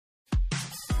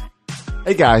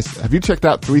Hey guys, have you checked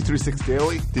out 336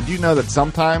 Daily? Did you know that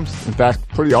sometimes, in fact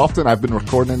pretty often, I've been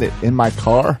recording it in my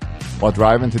car while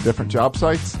driving to different job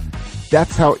sites?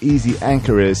 That's how easy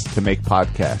Anchor is to make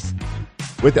podcasts.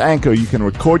 With Anchor, you can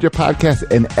record your podcast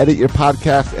and edit your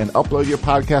podcast and upload your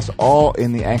podcast all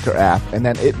in the Anchor app, and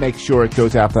then it makes sure it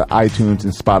goes out to iTunes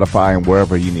and Spotify and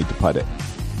wherever you need to put it.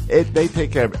 They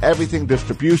take care of everything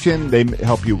distribution. They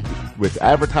help you with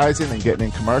advertising and getting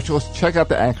in commercials. Check out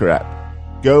the Anchor app.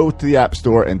 Go to the App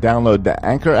Store and download the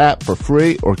Anchor app for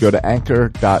free, or go to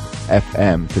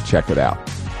anchor.fm to check it out.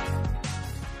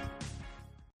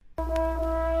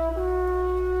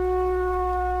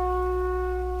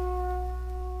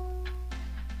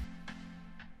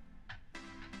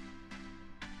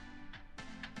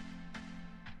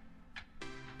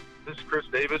 This is Chris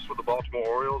Davis with the Baltimore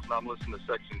Orioles, and I'm listening to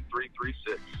Section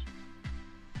 336.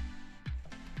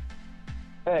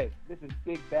 Hey, this is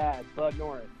Big Bad Bud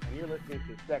Norris, and you're listening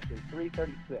to Section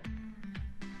 336.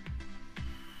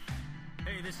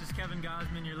 Hey, this is Kevin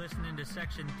Gosman. You're listening to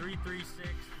Section 336,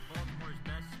 Baltimore's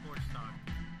best sports talk.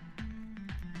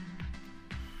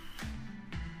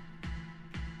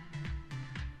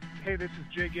 Hey, this is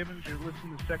Jay Gibbons. You're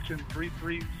listening to Section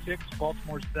 336,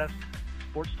 Baltimore's best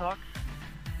sports talk.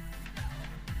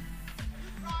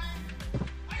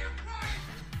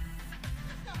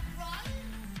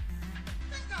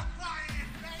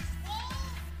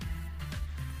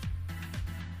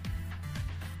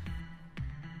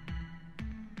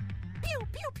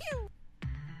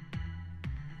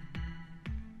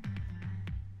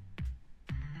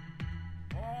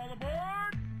 All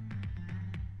aboard!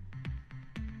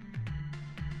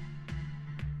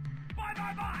 Bye,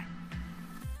 bye, bye!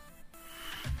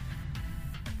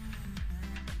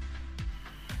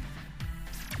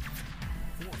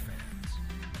 For fans,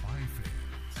 by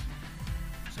fans.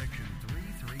 Section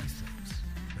 336,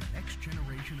 the next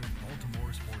generation of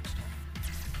Baltimore sports talk.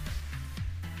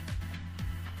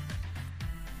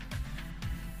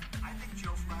 I think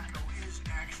Joe Flacco is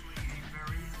actually a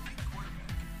very elite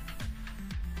quarterback.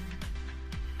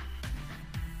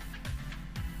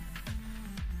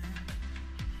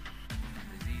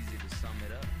 It's easy to sum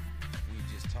it up when you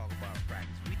just talk about practice.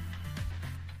 You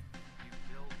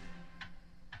build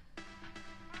it.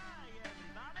 Hi,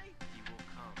 everybody. He will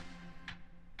come.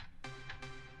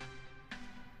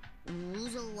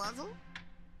 Woozle wuzzle?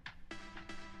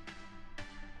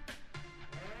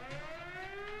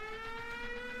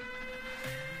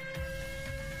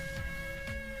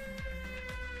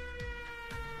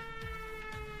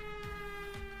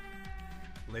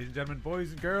 Ladies and gentlemen,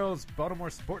 boys and girls, Baltimore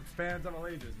sports fans of all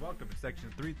ages, welcome to Section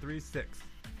 336,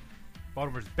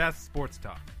 Baltimore's best sports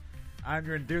talk. I'm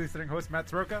your dearly sitting host, Matt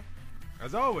Soroka.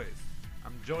 As always,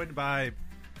 I'm joined by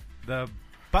the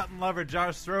button lover,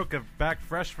 Josh Soroka, back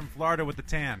fresh from Florida with the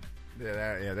tan.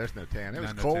 Yeah, there's no tan. It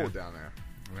was No cold tan. down there.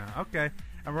 Yeah, okay.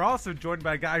 And we're also joined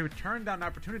by a guy who turned down an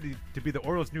opportunity to be the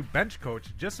Orioles' new bench coach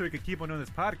just so he could keep on doing this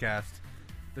podcast,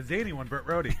 the zany one, Burt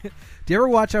Rohde. Do you ever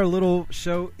watch our little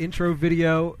show intro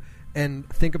video and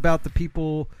think about the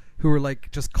people who were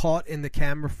like just caught in the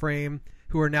camera frame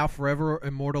who are now forever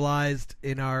immortalized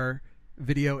in our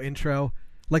video intro?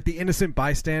 Like the innocent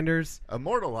bystanders.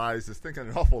 Immortalized is thinking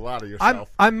an awful lot of yourself.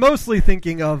 I'm mostly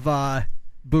thinking of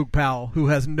Boog Powell, who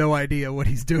has no idea what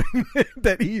he's doing.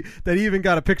 that he even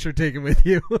got a picture taken with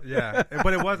you. Yeah,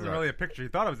 but it wasn't really a picture. He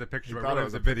thought it was a picture, but really it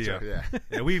was a video. Picture, yeah.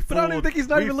 Yeah, we But I don't even think he's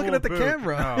not even looking at the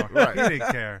camera. No, right. He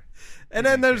didn't care. And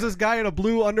then there's this guy in a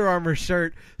blue Under Armour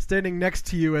shirt standing next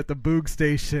to you at the Boog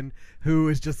station who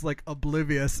is just like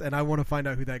oblivious, and I want to find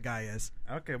out who that guy is.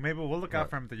 Okay, maybe we'll look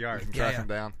out for him at the yard. You can track him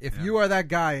down. If you are that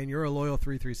guy and you're a loyal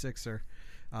 336er,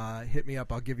 hit me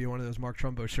up. I'll give you one of those Mark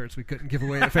Trumbo shirts we couldn't give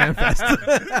away at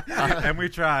FanFest. And we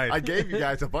tried. I gave you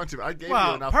guys a bunch of. I gave you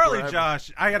Well, enough. partly forever.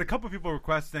 Josh. I had a couple people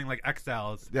requesting like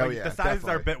XLs. Oh, Like, yeah, the sizes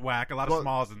are a definitely. bit whack. A lot of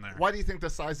smalls in there. Why do you think the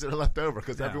sizes are left over?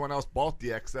 Because Yeah. everyone else bought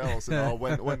the XLs and all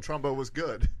when Trumbo was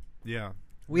good. Yeah.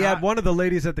 We had one of the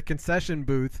ladies at the concession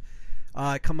booth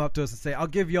come up to us and say, "I'll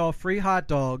give y'all free hot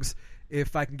dogs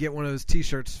if I can get one of those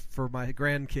T-shirts for my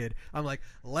grandkid." I'm like,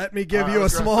 "Let me give you a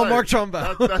small Mark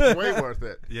Trumbo." That's way worth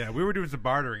it. Yeah, we were doing some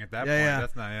bartering at that point. Yeah.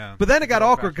 That's not, yeah. But then it got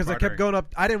Old-fashioned awkward because I kept bartering. going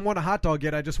up. I didn't want a hot dog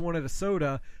yet. I just wanted a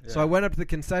soda. So Yeah. I went up to the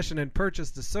concession and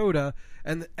purchased a soda.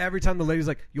 And every time the lady's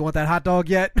like, "You want that hot dog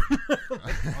yet?"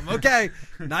 I'm okay.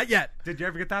 Not yet. Did you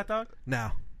ever get that dog?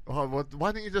 No. Well,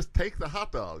 why didn't you just take the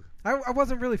hot dog? I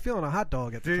wasn't really feeling a hot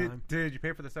dog at the time. Did you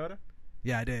pay for the soda?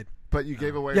 Yeah, I did. But you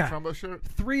gave away Yeah. a Trumbo shirt?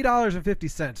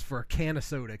 $3.50 for a can of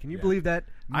soda. Can you believe that?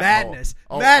 I Madness.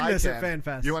 Oh, Madness I at can.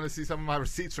 FanFest. You want to see some of my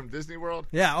receipts from Disney World?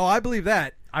 Yeah, I believe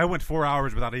that. I went 4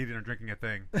 hours without eating or drinking a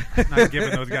thing. Not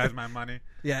giving those guys my money.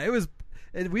 Yeah, it was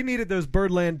And we needed those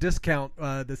Birdland discount,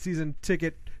 the season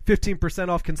ticket, 15%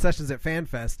 off concessions at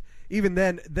FanFest. Even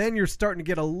then you're starting to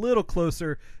get a little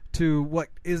closer to what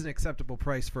is an acceptable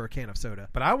price for a can of soda.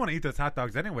 But I want to eat those hot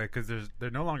dogs anyway because they're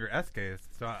no longer SKs,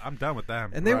 so I'm done with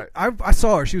them. And I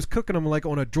saw her. She was cooking them like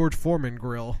on a George Foreman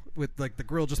grill with like the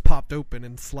grill just popped open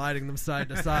and sliding them side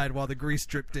to side while the grease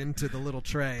dripped into the little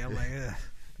tray. I'm like, ugh.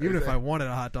 Even if I wanted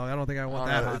a hot dog, I don't think I want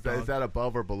that hot dog. Is that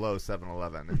above or below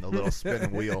 7-Eleven in the little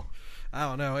spinning wheel? I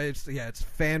don't know. It's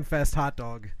FanFest hot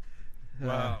dog.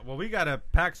 Well, we got a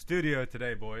packed studio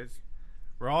today, boys.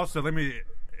 We're also, let me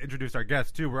introduce our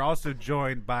guests too. We're also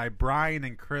joined by Brian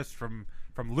and Chris from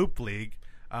Loop League.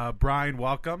 Brian,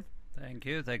 welcome. Thank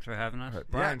you. Thanks for having us. Right,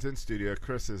 Brian's in studio.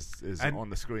 Chris is on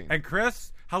the screen. And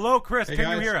Chris, hello, Chris. Hey, can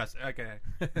guys. you hear us? Okay.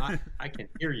 I can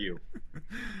hear you.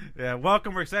 Yeah,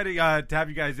 welcome. We're excited to have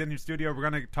you guys in your studio. We're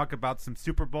going to talk about some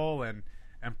Super Bowl and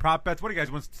prop bets. What do you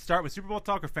guys want to start with? Super Bowl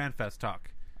talk or FanFest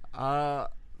talk?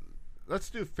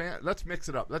 Let's mix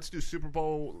it up. Let's do Super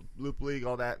Bowl, Loop League,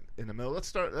 all that in the middle. Let's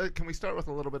start. Can we start with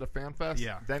a little bit of FanFest?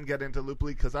 Yeah. Then get into Loop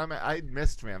League because I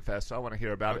missed FanFest, so I want to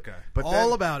hear about it. But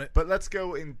about it. But let's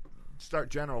go and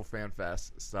start general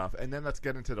FanFest stuff, and then let's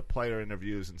get into the player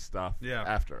interviews and stuff. Yeah.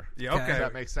 After. Yeah. Okay. Does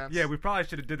that make sense? Yeah. We probably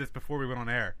should have did this before we went on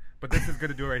air, but this is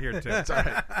going to do it right here too. It's all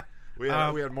right. We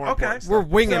had more. Okay. Important stuff. We're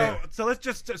winging it. So let's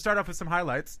just start off with some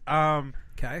highlights.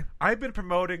 Okay. I've been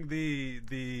promoting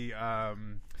the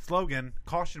slogan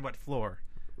 "Caution Wet Floor."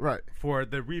 Right. For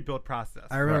the rebuild process.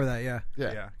 I remember that. Yeah.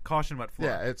 Yeah. Caution Wet Floor.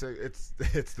 Yeah. It's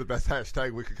the best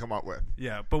hashtag we could come up with.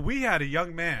 Yeah. But we had a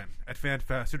young man at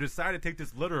FanFest who decided to take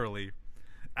this literally.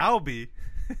 Albie.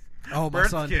 Oh, my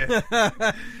son. Kid,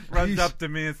 runs up to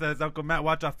me and says, "Uncle Matt,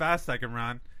 watch how fast I can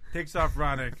run." Takes off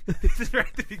running. Just right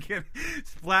at the beginning.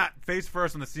 Splat face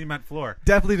first on the cement floor.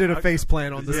 Definitely did a face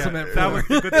plant on the cement floor. That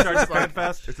was a good start to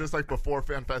FanFest. Is this like before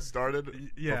FanFest started?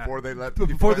 Yeah. Before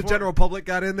the general public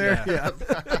got in there? Yeah.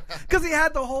 Because he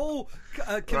had the whole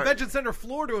convention center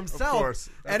floor to himself. Of course.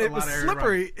 And it was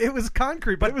slippery. It was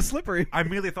concrete, but it was slippery. I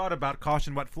immediately thought about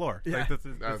Caution Wet Floor. Yeah. Like,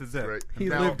 this is it. Great. He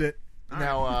lived it.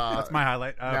 Now, that's my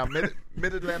highlight. Now,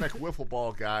 Mid-Atlantic Wiffle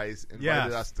Ball guys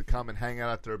invited us to come and hang out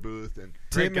at their booth. And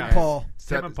Tim and Paul.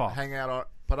 Hang out,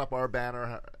 put up our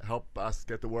banner, help us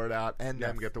get the word out, and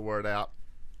them get the word out.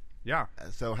 Yeah.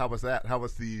 So how was that? How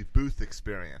was the booth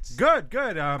experience? Good.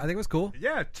 I think it was cool.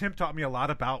 Yeah, Tim taught me a lot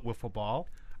about wiffle ball.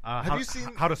 Have you seen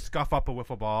how to scuff up a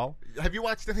wiffle ball? Have you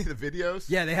watched any of the videos?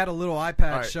 Yeah, they had a little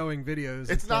iPad showing videos.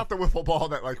 It's not the wiffle ball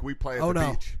that like we play at the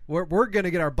beach. We're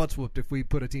gonna get our butts whooped if we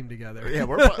put a team together. Yeah,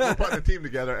 we're putting a team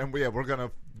together, and we're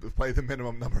gonna play the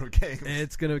minimum number of games.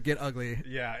 It's gonna get ugly.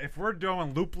 Yeah, if we're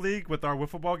doing Loop League with our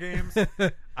wiffle ball games,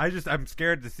 I'm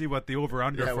scared to see what the over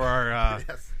under for our.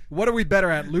 Yes. What are we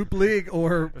better at, Loop League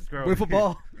or wiffle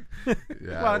ball?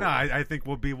 Yeah. Well, no, I think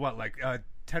we'll be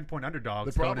 10-point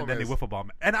underdogs going into any wiffle ball.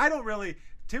 And I don't really.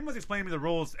 Tim was explaining me the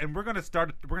rules, and we're gonna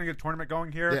get a tournament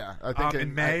going here. Yeah, I think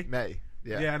in May.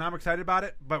 Yeah, and I'm excited about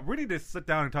it. But we need to sit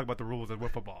down and talk about the rules of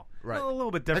wiffle ball. Right, a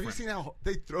little bit different. Have you seen how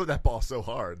they throw that ball so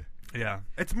hard? Yeah,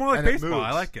 it's more like baseball.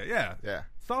 I like it. Yeah.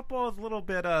 Softball is a little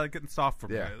bit getting soft for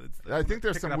me. I think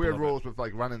there's some weird rules with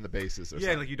like running the bases. Or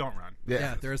something. Like you don't run.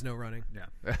 Yeah, there is no running. Yeah,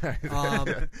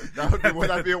 would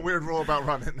that be a weird rule about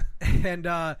running?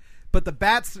 And but the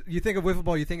bats, you think of wiffle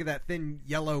ball, you think of that thin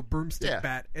yellow broomstick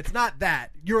bat. It's not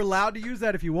that. You're allowed to use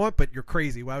that if you want, but you're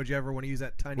crazy. Why would you ever want to use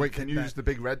that tiny? Wait, can you use the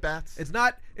big red bats? It's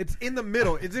not. It's in the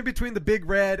middle. It's in between the big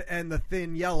red and the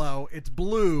thin yellow. It's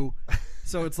blue.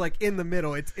 So it's like in the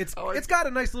middle. It's got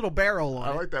a nice little barrel on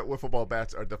it. I like that wiffle ball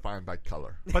bats are defined by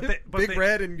color. But big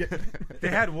red and they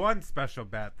had one special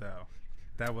bat though.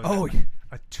 That was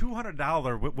a $200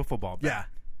 wiffle ball bat. Yeah,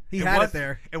 he had it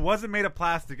there. It wasn't made of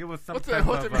plastic. It was some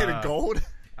what's it made of gold?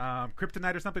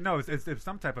 Kryptonite or something. No, it's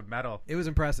some type of metal. It was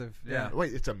impressive. Yeah.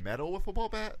 Wait, it's a metal wiffle ball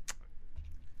bat?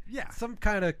 Yeah, some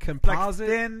kind of composite.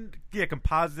 Like thin,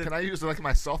 composite. Can I use it like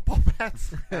my softball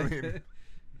bats? I mean.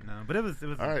 No, but it was. All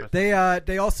right.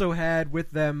 They also had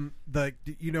with them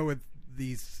with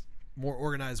these more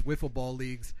organized wiffle ball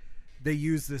leagues, they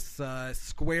use this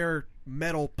square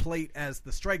metal plate as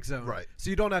the strike zone. Right. So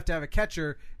you don't have to have a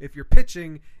catcher if you're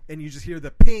pitching and you just hear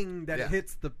the ping that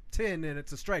hits the tin and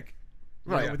it's a strike.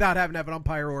 Right. Without having to have an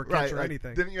umpire or a catcher or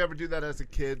anything. Didn't you ever do that as a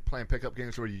kid playing pickup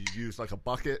games where you use like a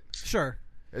bucket? Sure.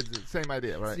 It's the same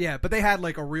idea, right? Yeah, but they had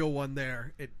like a real one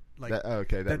there.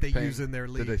 That they use in their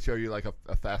league. Did they show you like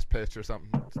a fast pitch or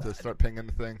something to start pinging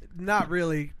the thing? Not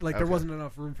really. There wasn't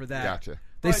enough room for that. Gotcha.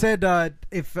 They said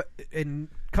if in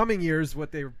coming years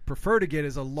what they prefer to get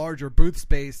is a larger booth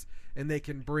space and they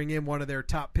can bring in one of their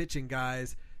top pitching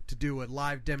guys to do a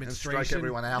live And demonstration. strike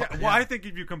everyone out. Yeah, well, I think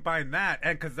if you combine that,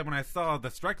 and because when I saw the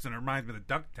strike zone, it reminds me of the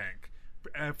dunk tank.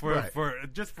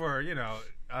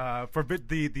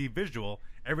 The visual.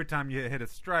 Every time you hit a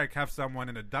strike, have someone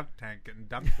in a dunk tank and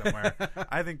dunk somewhere.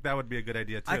 I think that would be a good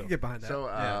idea too. I can get behind that. So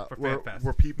for FanFest.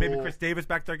 were people maybe Chris Davis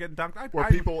back there getting dunked? Were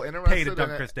I'd people pay interested to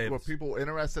dunk in Chris Davis. Were people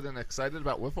interested and excited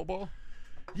about wiffle ball?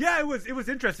 Yeah, it was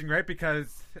interesting, right?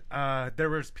 Because there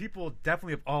was people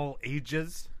definitely of all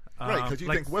ages. Right, because you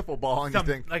think wiffle ball and you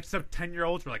think like some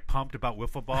 10-year-olds were like pumped about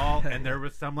wiffle ball, and there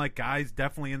was some like guys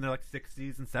definitely in their like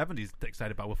 60s and 70s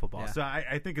excited about wiffle ball. Yeah. So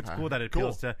I think it's cool that it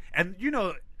appeals to, and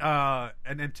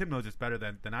and Tim knows this better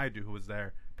than I do, who was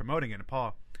there promoting it, and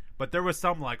Paul. But there was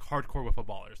some like hardcore wiffle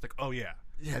ballers, like I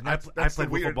played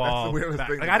wiffle ball. That's the weirdest back.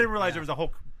 thing. Like I didn't realize there was a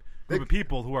whole group of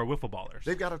people who are wiffle ballers.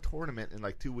 They've got a tournament in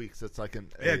like 2 weeks. It's like in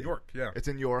York. Yeah, it's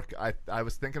in York. I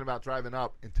was thinking about driving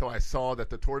up until I saw that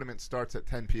the tournament starts at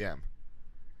 10 p.m.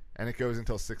 and it goes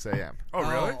until 6 a.m. Oh,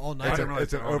 really? All night.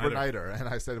 It's an overnighter, and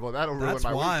I said, well, that'll ruin That's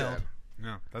my wild. weekend.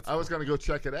 No, that's. I was going to go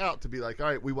check it out to be like, all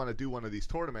right, we want to do one of these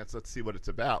tournaments. Let's see what it's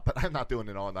about. But I'm not doing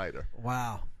an all-nighter.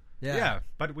 Wow. Yeah,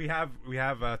 but we have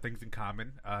things in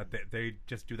common. They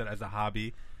just do that as a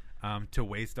hobby, to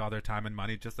waste all their time and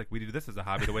money, just like we do this as a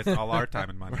hobby to waste all our time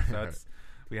and money. So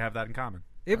we have that in common.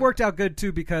 It worked out good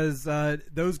too because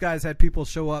those guys had people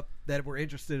show up that were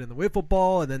interested in the wiffle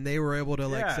ball, and then they were able to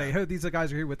say, "Hey, these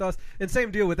guys are here with us." And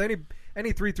same deal with any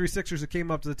 336ers that came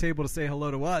up to the table to say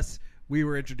hello to us. We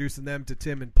were introducing them to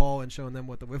Tim and Paul and showing them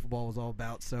what the wiffle ball was all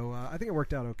about. So I think it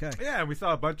worked out okay. Yeah, we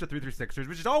saw a bunch of 336ers,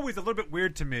 which is always a little bit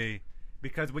weird to me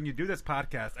because when you do this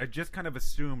podcast, I just kind of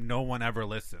assume no one ever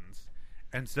listens.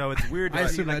 And so it's weird. I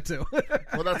assume that too.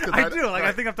 Well, that's I do.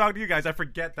 I think I'm talking to you guys. I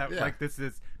forget that this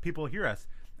is people hear us.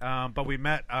 But we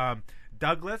met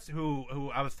Douglas,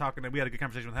 who I was talking to. We had a good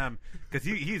conversation with him because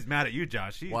he's mad at you,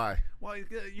 Josh. Why? Well,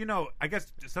 I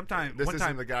guess sometimes this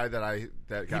isn't the guy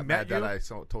that got mad that I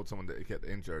told someone to get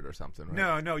injured or something.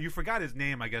 Right? No, you forgot his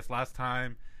name. I guess last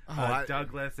time,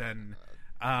 Douglas and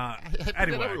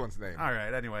anyway, everyone's name. All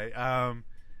right. Anyway, and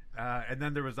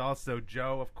then there was also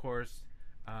Joe, of course.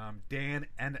 Dan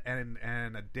and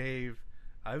Dave.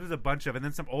 It was a bunch of, and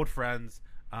then some old friends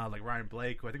like Ryan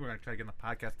Blake, who I think we're going to try to get on the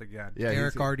podcast again. Yeah,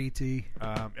 Eric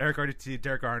RDT,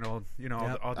 Derek Arnold.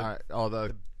 All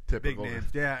the typical big names.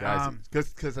 Yeah, guys.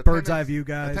 Because Bird's Eye View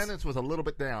guys. Attendance was a little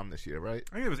bit down this year, right?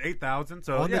 I think it was 8,000.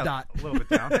 So on the dot, a little bit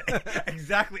down.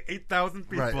 Exactly 8,000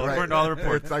 people according to all the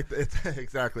reports. It's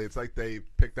like they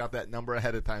picked out that number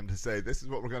ahead of time to say this is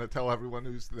what we're going to tell everyone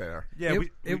who's there. Yeah,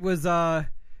 it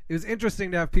was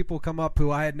interesting to have people come up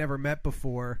who I had never met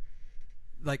before,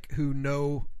 like who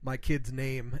know my kid's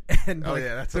name, and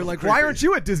they're like, "Why aren't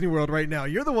you at Disney World right now?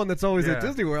 You're the one that's always at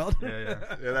Disney World." Yeah,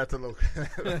 that's a little.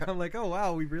 I'm like, oh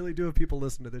wow, we really do have people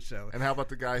listen to this show. And how about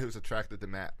the guy who's attracted to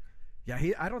Matt? Yeah,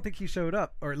 I don't think he showed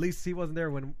up, or at least he wasn't there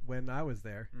when I was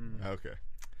there. Okay.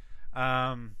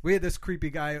 We had this creepy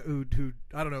guy who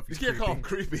I don't know if he's you can't creepy. call him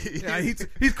creepy. Yeah,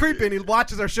 he's creepy, and he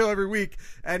watches our show every week,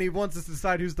 and he wants us to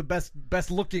decide who's the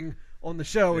best looking on the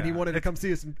show, and he wanted to come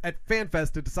see us at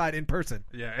FanFest to decide in person.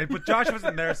 Yeah, but Josh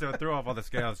wasn't there, so it threw off all the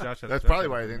scales. That's probably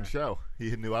why he didn't show.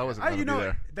 He knew I wasn't going to be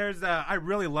there. There's I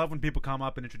really love when people come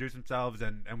up and introduce themselves,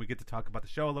 and we get to talk about the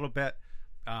show a little bit.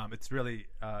 It's really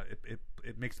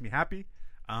it makes me happy.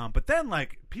 But then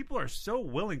like people are so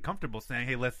willing, comfortable saying,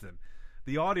 "Hey, listen."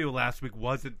 The audio last week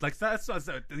wasn't like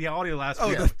the audio last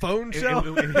week. Oh, the phone show.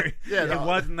 It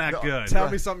wasn't that good. Tell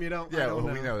me something you don't. Yeah, I don't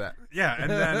know. we know that. Yeah, and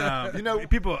then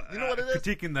people, you know what it is?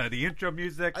 critiquing the intro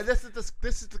music. This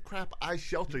is the crap I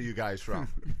shelter you guys from.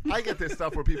 I get this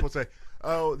stuff where people say,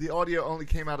 "Oh, the audio only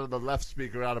came out of the left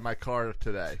speaker out of my car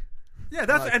today." Yeah,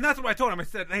 that's what I told him. I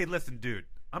said, "Hey, listen, dude.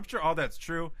 I'm sure all that's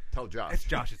true. Tell Josh. It's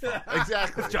Josh's fault.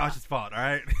 Exactly. It's Josh's fault, all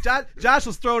right? Josh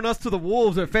was throwing us to the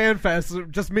wolves at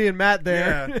FanFest, just me and Matt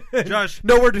there. Yeah. Josh.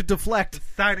 Nowhere to deflect.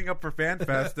 Signing up for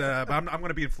FanFest, but I'm going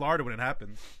to be in Florida when it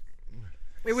happens.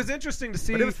 It was interesting to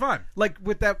see. But it was fun. Like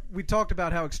with that, we talked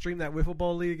about how extreme that wiffle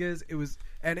ball league is.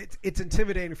 It's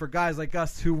intimidating for guys like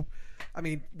us who, I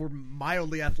mean, we're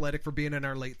mildly athletic for being in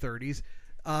our late 30s.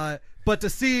 But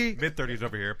to see mid-30s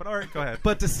over here, but all right, go ahead.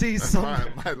 But to see some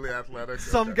mildly athletic,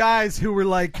 some guys who were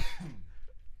like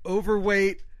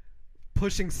overweight,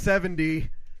 pushing 70,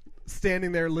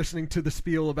 standing there listening to the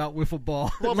spiel about wiffle ball,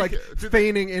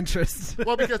 feigning interest.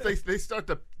 Well, because they start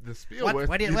the spiel with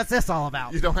what's this all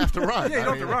about? You don't have to run. Yeah, you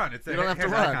don't have to run. You don't have to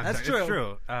run. That's true. It's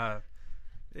true. Yeah,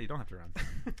 you don't have to run.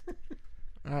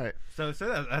 All right. So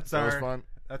that's that was fun.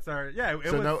 That's our It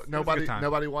so was, nobody it was a good time.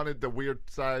 Nobody wanted the weird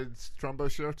size Trumbo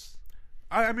shirts.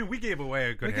 I mean, we gave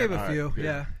away a good. We gave a haircut. few, good.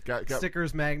 yeah. Got-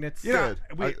 Stickers, magnets. Yeah.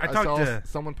 Good. I I talked saw to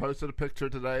someone posted a picture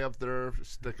today of their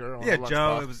sticker. On Yeah, the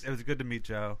Joe. lunchbox. It was good to meet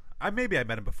Joe. Maybe I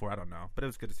met him before. I don't know, but it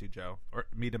was good to see Joe or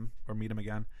meet him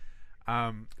again.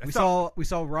 We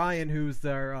saw Ryan, who's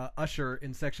their usher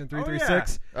in section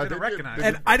 336. I didn't recognize him.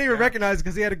 And I didn't even recognize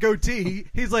because he had a goatee.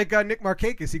 He's like Nick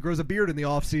Markakis. He grows a beard in the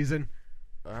off season.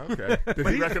 Okay. Did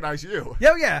he recognize you?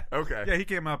 Yeah. Okay. Yeah, he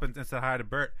came up and said hi to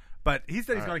Bert. But he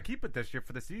said he's going to keep it this year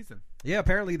for the season. Yeah,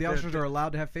 apparently the ushers are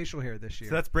allowed to have facial hair this year.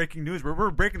 So that's breaking news.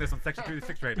 We're breaking this on Section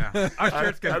 36 right now.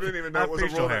 I didn't even know it was a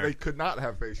rule that they could not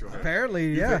have facial hair.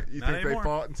 Apparently, You yeah. think they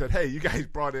fought and said, hey, you guys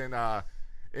brought in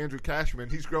Andrew Cashman.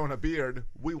 He's growing a beard.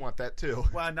 We want that too.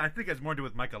 Well, and I think it's more to do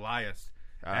with Mike Elias.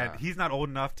 And he's not old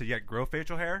enough to yet grow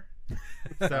facial hair.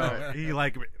 So he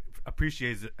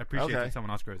appreciates when someone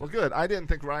else grows it. Well, good. I didn't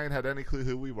think Ryan had any clue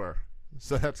who we were.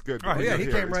 So that's good. Oh, yeah, he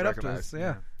came right up to us.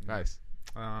 Yeah. Nice.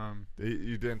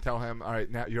 You didn't tell him, all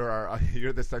right, now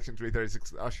you're the Section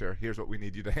 336 usher. Here's what we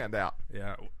need you to hand out.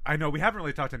 Yeah, I know. We haven't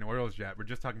really talked any Orioles yet. We're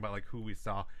just talking about who we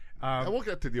saw. And we'll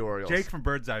get to the Orioles. Jake from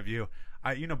Bird's Eye View.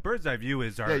 Bird's Eye View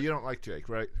is our. Yeah, you don't like Jake,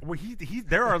 right? Well,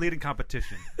 they're our leading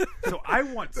competition. So I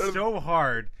want so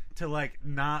hard to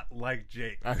not like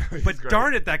Jake, but great.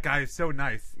 darn it, that guy is so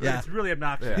nice. Yeah. It's really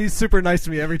obnoxious. Yeah. He's super nice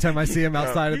to me every time I see him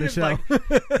outside of the show.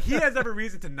 He has every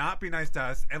reason to not be nice to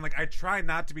us, and I try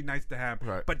not to be nice to him.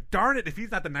 Right. But darn it, if he's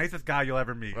not the nicest guy you'll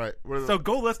ever meet. Right. So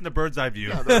go listen to Bird's Eye View.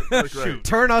 Yeah, they're great. Shoot.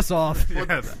 Turn us off.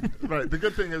 Yes. Right. The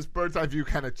good thing is Bird's Eye View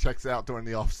kind of checks out during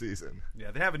the off season.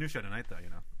 Yeah, they have a new show tonight,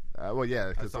 though. Well, yeah,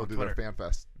 because they'll do their Fan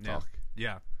Fest talk.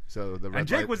 Yeah. So and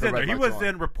Jake was in there. He was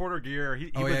in reporter gear. He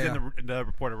was in the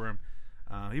reporter room.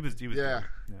 He was. Yeah.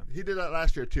 He did that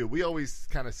last year too. We always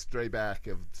kind of stray back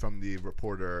from the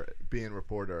being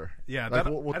reporter. Yeah,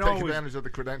 we'll take advantage of the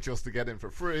credentials to get in for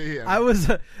free. And I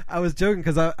was joking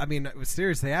because I mean it was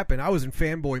seriously happened. I was in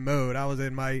fanboy mode. I was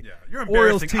in my you're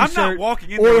Orioles embarrassing. t-shirt, I'm not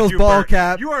walking in Orioles with ball Bert.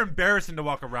 cap. You are embarrassing to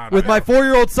walk around with my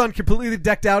 4-year-old son completely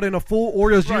decked out in a full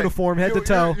Orioles uniform, head to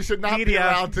toe. You should not be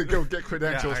allowed to go get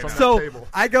credentials from so that table.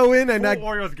 I go in and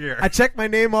Orioles gear. I check my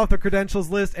name off the credentials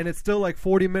list, and it's still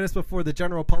 40 minutes before the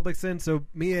general public's in. So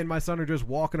me and my son are just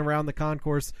walking around the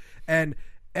concourse, and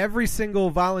every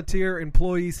single volunteer,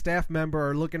 employee, staff member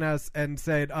are looking at us and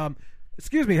saying,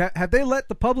 excuse me, have they let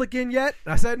the public in yet?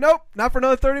 And I said, nope, not for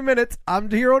another 30 minutes.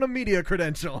 I'm here on a media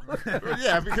credential.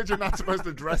 Yeah, because you're not supposed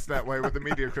to dress that way with a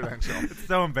media credential. It's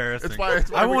so embarrassing. It's why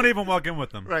I won't even walk in with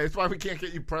them. Right, it's why we can't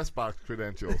get you press box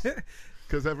credentials.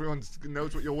 Because everyone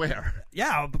knows what you'll wear.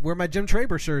 Yeah, I'll wear my Jim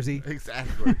Traber jersey.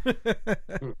 Exactly.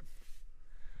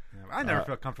 I never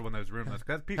feel comfortable in those rooms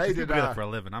because people Hey, do that for a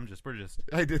living. we're just.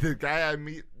 Hey, did the guy I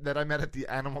met at the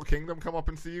Animal Kingdom come up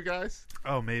and see you guys?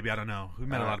 Oh, maybe, I don't know. We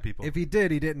met a lot of people. If he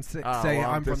did, he didn't say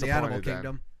I'm from the Animal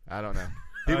Kingdom. I don't know.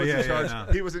 He was in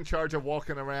charge. He was in charge of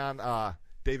walking around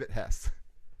David Hess.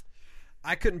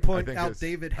 I couldn't point out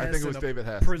David Hess. I think it was David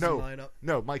Hess. Lineup.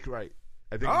 No, Mike Wright.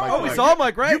 I think we saw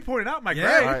Mike Wright. You pointed out Mike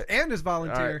Wright. Right. And his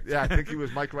volunteer. Right. Yeah, I think he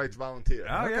was Mike Wright's volunteer.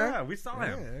 Oh, yeah, we saw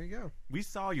him. Yeah, there you go. We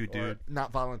saw you, dude. Or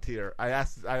not volunteer. I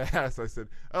said,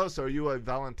 oh, so are you a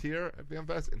volunteer at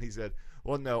BMFest? And he said,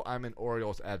 well, no, I'm an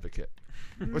Orioles advocate.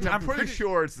 Which I'm pretty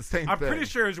sure it's the same thing. I'm pretty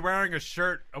sure he's wearing a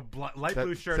shirt, light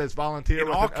blue shirt. Says volunteer in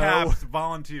with all an caps, O.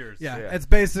 volunteers. Yeah, it's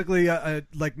basically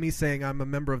like me saying I'm a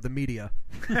member of the media.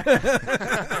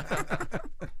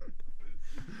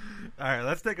 All right,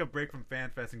 let's take a break from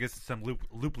FanFest and get some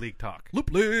Loop League talk. Loop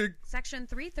League. Section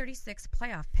 336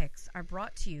 playoff picks are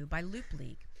brought to you by Loop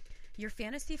League. Your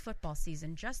fantasy football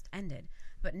season just ended,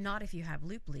 but not if you have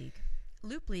Loop League.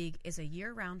 Loop League is a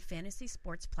year-round fantasy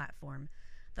sports platform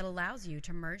that allows you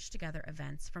to merge together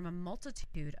events from a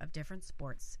multitude of different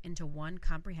sports into one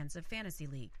comprehensive fantasy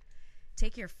league.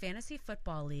 Take your fantasy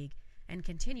football league and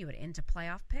continue it into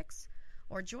playoff picks,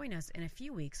 or join us in a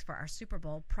few weeks for our Super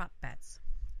Bowl prop bets.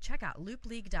 Check out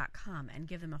loopleague.com and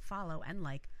give them a follow and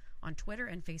like on Twitter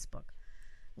and Facebook.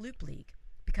 Loop League,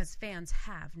 because fans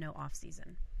have no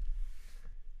off-season.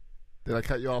 Did I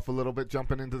cut you off a little bit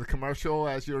jumping into the commercial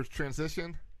as your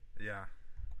transition? Yeah.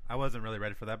 I wasn't really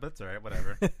ready for that, but it's all right.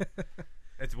 Whatever.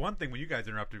 It's one thing when you guys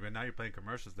interrupt me, but now you're playing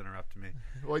commercials to interrupt me.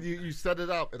 Well, you set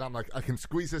it up, and I'm like, I can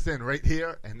squeeze this in right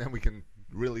here, and then we can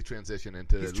really transition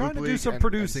into He's trying Loop to do League some and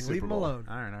producing. Super Leave him Bowl. alone.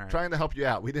 All right. Trying to help you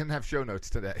out. We didn't have show notes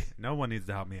today. No one needs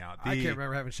to help me out. I can't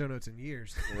remember having show notes in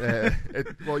years.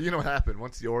 Well, you know what happened?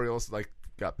 Once the Orioles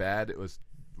got bad,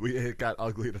 it got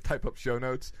ugly to type up show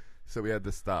notes, so we had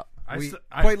to stop. We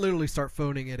quite literally start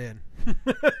phoning it in.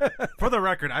 For the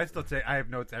record, I still say I have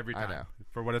notes every time. I know.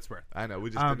 For what it's worth. I know. We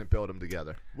just didn't build them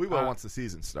together. We will once the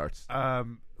season starts.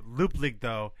 Loop League,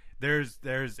 though,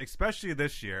 there's especially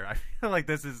this year. I feel like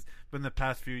this has been the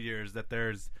past few years that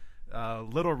there's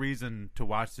little reason to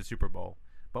watch the Super Bowl,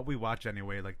 but we watch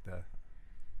anyway, like the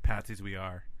patsies we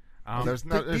are.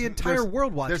 The entire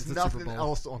world watches the Super Bowl. There's nothing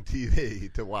else on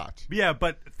TV to watch. Yeah,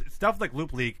 but stuff like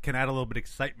Loop League can add a little bit of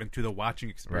excitement to the watching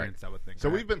experience, Right. I would think. So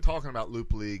right? we've been talking about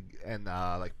Loop League and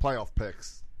like playoff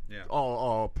picks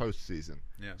all postseason.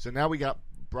 Yeah. So now we got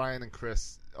Brian and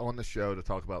Chris on the show to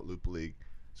talk about Loop League.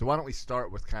 So why don't we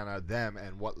start with kind of them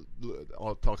and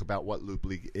I'll talk about what Loop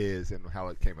League is and how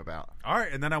it came about. All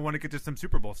right, and then I want to get to some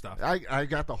Super Bowl stuff. I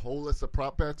got the whole list of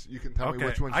prop bets. You can tell me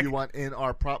which ones you want in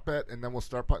our prop bet, and then we'll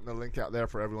start putting the link out there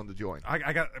for everyone to join.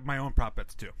 I got my own prop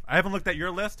bets too. I haven't looked at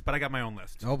your list, but I got my own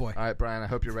list. Oh boy! All right, Brian. I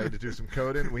hope you're ready to do some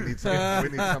coding. We need some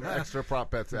extra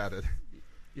prop bets added.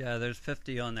 Yeah, there's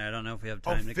 50 on there. I don't know if we have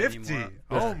time to 50. get any more.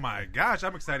 Oh my gosh,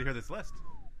 I'm excited to hear this list.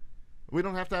 We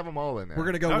don't have to have them all in there. We're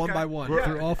going to go one by one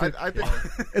through all 50. I think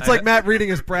it's like Matt reading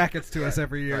his brackets to us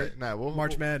every year. Right. No,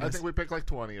 March Madness. I think we picked like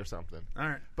 20 or something. All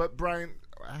right. But Brian,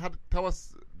 tell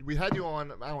us. We had you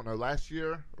on, I don't know, last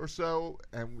year or so,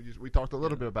 and we talked a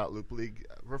little bit about Loop League.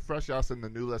 Refresh us and the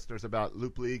new listeners about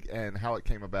Loop League and how it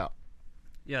came about.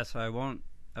 Yeah, so I won't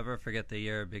ever forget the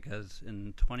year because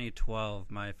in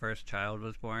 2012, my first child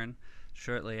was born.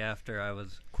 Shortly after, I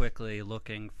was quickly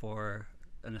looking for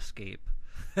an escape.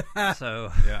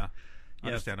 So yeah,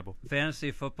 understandable.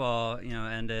 Fantasy football,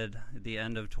 ended at the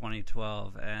end of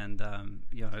 2012, and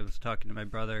I was talking to my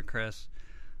brother Chris,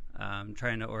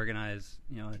 trying to organize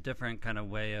a different kind of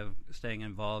way of staying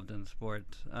involved in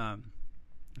sports.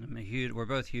 We're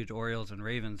both huge Orioles and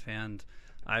Ravens fans.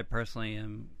 I personally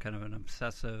am kind of an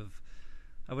obsessive,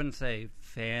 I wouldn't say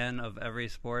fan of every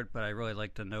sport, but I really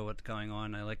like to know what's going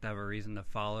on. I like to have a reason to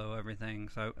follow everything.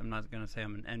 So I'm not going to say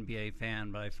I'm an NBA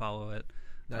fan, but I follow it.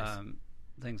 Nice.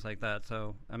 Things like that.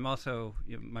 So I'm also,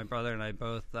 my brother and I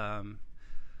both,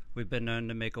 we've been known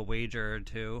to make a wager or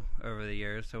two over the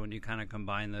years. So when you kind of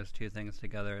combine those two things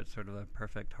together, it's sort of a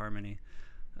perfect harmony.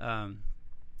 So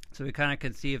we kind of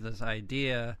conceived this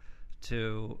idea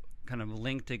to kind of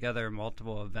link together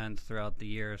multiple events throughout the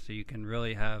year so you can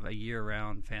really have a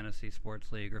year-round fantasy sports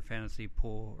league or fantasy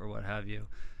pool or what have you.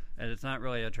 And it's not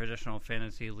really a traditional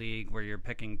fantasy league where you're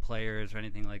picking players or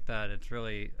anything like that. It's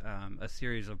really a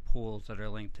series of pools that are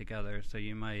linked together. So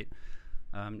you might,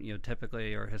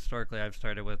 typically or historically I've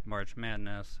started with March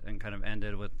Madness and kind of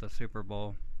ended with the Super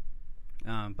Bowl.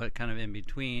 But kind of in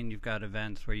between, you've got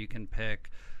events where you can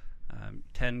pick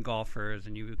 10 golfers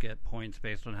and you get points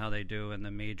based on how they do in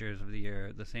the majors of the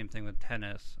year. The same thing with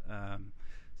tennis.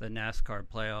 The NASCAR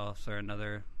playoffs are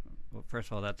another. Well, first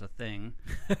of all, that's a thing.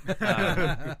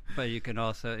 But you can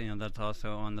also, that's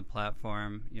also on the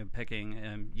platform.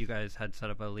 Picking. You guys had set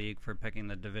up a league for picking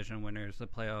the division winners, the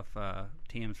playoff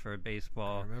teams for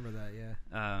baseball. I remember that,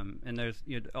 yeah. And there's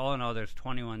all in all, there's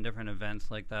 21 different events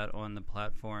like that on the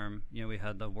platform. We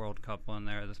had the World Cup on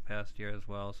there this past year as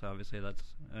well. So obviously that's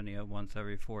only a once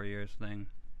every 4 years thing.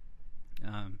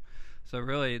 So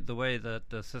really, the way that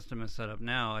the system is set up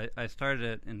now, I started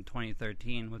it in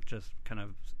 2013 with just kind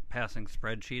of passing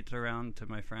spreadsheets around to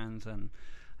my friends, and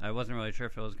I wasn't really sure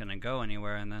if it was going to go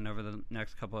anywhere. And then over the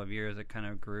next couple of years, it kind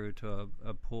of grew to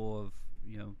a pool of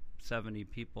 70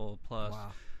 people plus.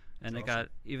 Wow. And That's it got,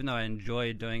 even though I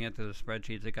enjoyed doing it through the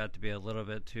spreadsheets, it got to be a little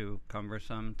bit too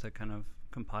cumbersome to kind of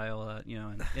compile that.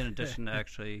 In addition to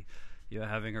actually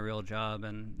having a real job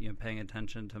and paying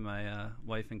attention to my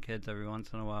wife and kids every once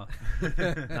in a while.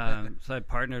 So I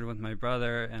partnered with my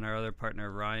brother and our other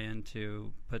partner Ryan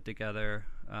to put together.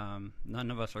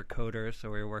 None of us are coders, so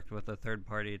we worked with a third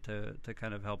party to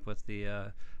kind of help with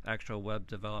the actual web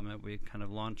development. We kind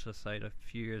of launched the site a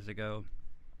few years ago.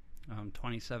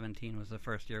 2017 was the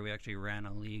first year we actually ran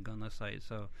a league on the site.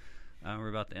 So we're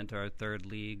about to enter our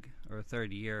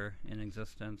third year in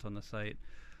existence on the site.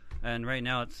 And right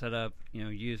now it's set up,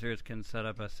 users can set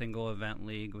up a single event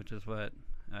league, which is what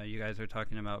you guys are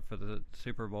talking about for the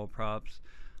Super Bowl props.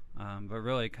 But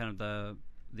really kind of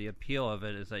the appeal of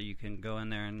it is that you can go in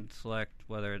there and select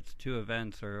whether it's 2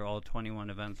 events or all 21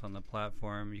 events on the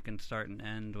platform. You can start and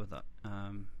end with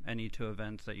any 2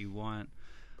 events that you want,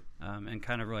 and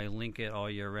kind of really link it all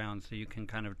year round. So you can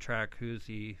kind of track who's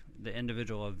the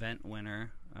individual event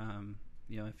winner.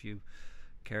 If you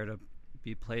care to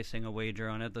be placing a wager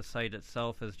on it. The site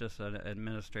itself is just an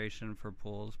administration for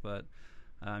pools, but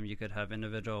you could have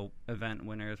individual event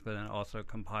winners, but then also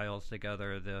compiles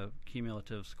together the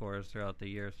cumulative scores throughout the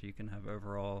year, so you can have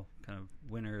overall kind of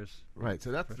winners. Right.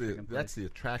 So that's the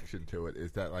attraction to it,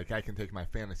 is that like I can take my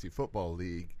fantasy football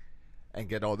league and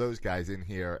get all those guys in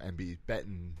here and be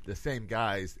betting the same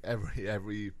guys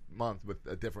every month with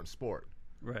a different sport.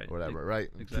 Right. or whatever,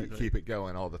 right? And Exactly. keep it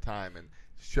going all the time and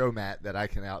show Matt that I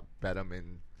can out bet him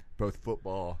in both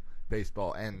football,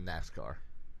 baseball, and NASCAR.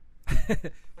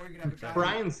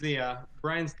 Brian's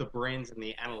the brains and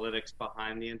the analytics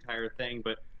behind the entire thing,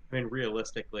 but I mean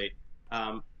realistically,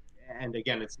 and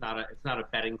again, it's not a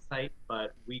betting site,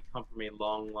 but we come from a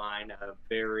long line of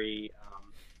very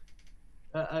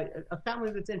a family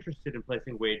that's interested in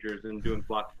placing wagers and doing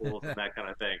block pools and that kind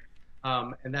of thing.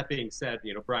 And that being said,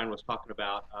 Brian was talking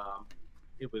about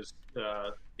it was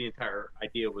the entire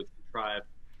idea was contrived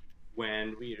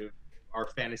when our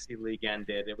fantasy league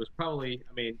ended. It was probably,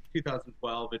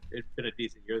 2012. It's been a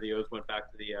decent year. The O's went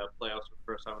back to the playoffs for the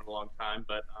first time in a long time,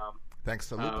 but thanks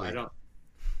to Luke League.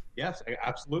 Yes,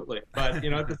 absolutely. But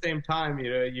at the same time,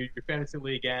 your fantasy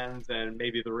league ends, and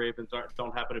maybe the Ravens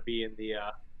don't happen to be in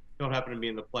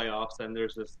the playoffs, and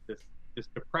there's this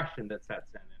depression that sets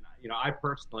in. And I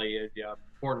personally,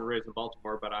 born and raised in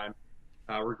Baltimore, but I'm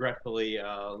regretfully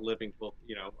living,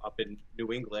 up in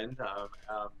New England.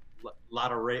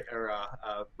 Lot of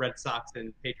Red Sox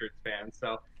and Patriots fans.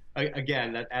 So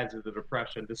again, that adds to the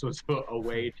depression. This was a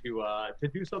way to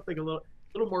do something a little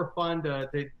more fun to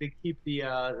keep the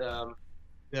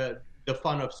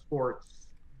fun of sports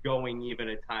going, even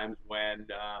at times when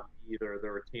either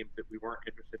there were teams that we weren't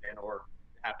interested in or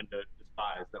happened to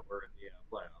despise that were in the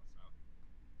playoffs.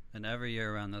 And every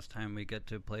year around this time, we get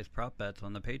to place prop bets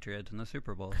on the Patriots in the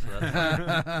Super Bowl. So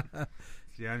that's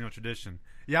it's the annual tradition.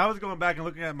 Yeah, I was going back and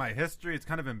looking at my history. It's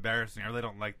kind of embarrassing. I really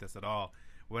don't like this at all.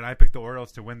 When I picked the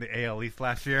Orioles to win the AL East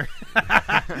last year,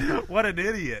 what an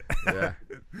idiot! Yeah.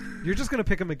 You're just gonna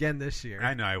pick them again this year.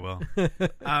 I know I will.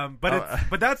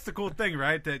 But that's the cool thing,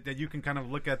 right? That you can kind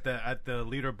of look at the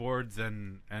leaderboards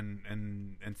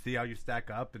and see how you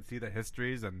stack up and see the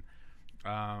histories and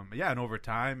and over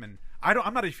time. And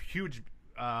I'm not a huge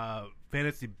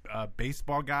fantasy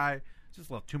baseball guy. Just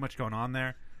a little too much going on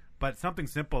there. But something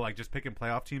simple like just picking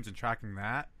playoff teams and tracking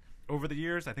that over the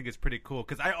years, I think is pretty cool.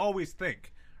 Because I always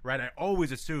think, right, I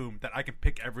always assume that I can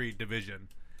pick every division.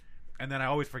 And then I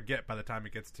always forget by the time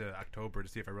it gets to October to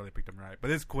see if I really picked them right. But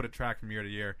it's cool to track from year to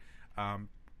year.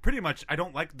 Pretty much,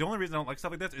 the only reason I don't like stuff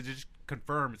like this is it just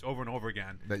confirms over and over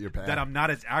again that you're bad. That I'm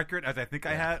not as accurate as I think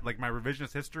I had. Like, my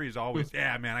revisionist history is always,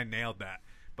 yeah, man, I nailed that.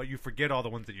 But you forget all the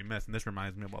ones that you missed, and this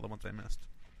reminds me of all the ones I missed.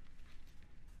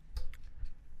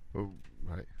 Oh,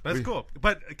 right. That's cool.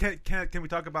 But can we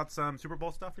talk about some Super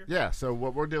Bowl stuff here? Yeah, so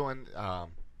what we're doing,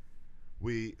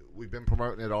 we've been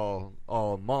promoting it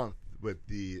all month with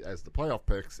as the playoff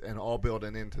picks and all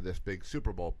building into this big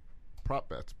Super Bowl prop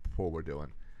bets pool we're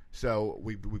doing. So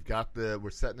we've got we're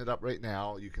setting it up right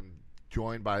now. You can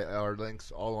join by our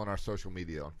links all on our social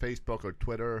media on Facebook or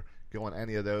Twitter. Go on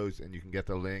any of those and you can get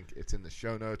the link. It's in the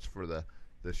show notes for the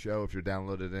show. If you're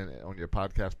downloaded on your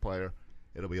podcast player,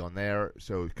 it'll be on there.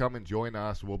 So come and join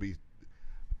us. We'll be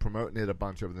promoting it a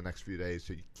bunch over the next few days,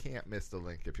 so you can't miss the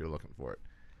link if you're looking for it.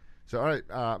 So, all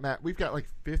right, Matt, we've got like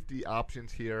 50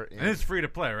 options here. And it's free to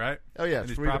play, right? Oh, yeah,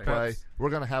 it's free to play.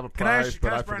 We're going to have a prize,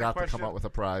 but I forgot to come up with a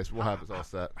prize. We'll have it all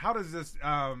set. How does this,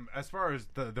 as far as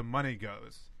the money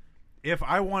goes, if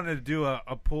I wanted to do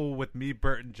a pool with me,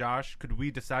 Bert, and Josh, could we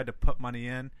decide to put money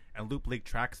in and Loop League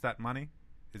tracks that money?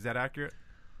 Is that accurate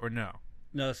or no?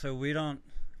 No, so we don't.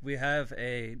 We have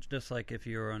just like if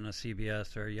you were on a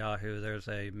CBS or Yahoo, there's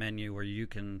a menu where you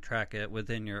can track it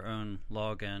within your own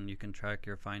login. You can track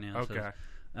your finances. Okay.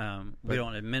 We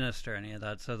don't administer any of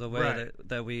that. So the way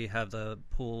that we have the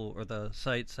pool or the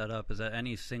site set up is that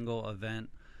any single event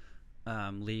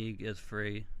league is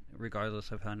free,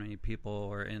 regardless of how many people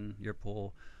are in your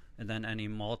pool. And then any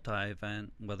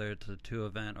multi-event, whether it's a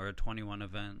 2-event or a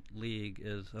 21-event league,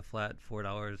 is a flat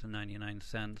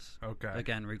 $4.99. Okay.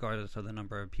 Again, regardless of the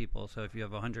number of people. So if you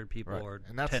have 100 people or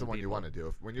and that's 10 the one people, you want to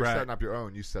do. When you're setting up your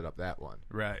own, you set up that one.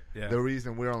 Right. Yeah. The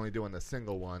reason we're only doing the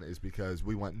single one is because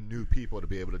we want new people to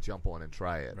be able to jump on and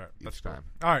try it each time.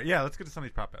 All right. Yeah. Let's get to some of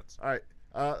these prop bets. All right.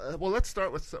 Well, let's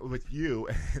start with you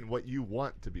and what you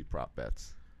want to be prop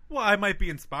bets. Well, I might be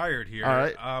inspired here. All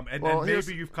right. And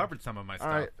maybe you've covered some of my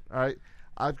stuff. All right.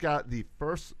 I've got the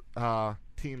first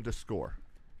team to score.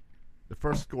 The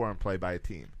first score and play by a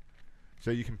team. So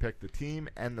you can pick the team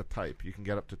and the type. You can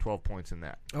get up to 12 points in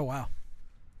that. Oh, wow.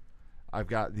 I've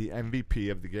got the MVP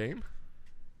of the game.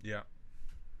 Yeah.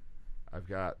 I've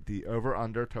got the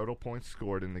over-under total points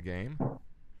scored in the game.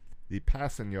 The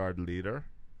passing yard leader.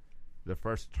 The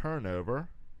first turnover.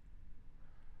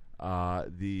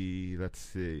 The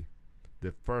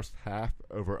first half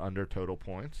over-under total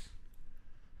points.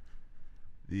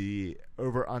 The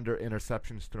over-under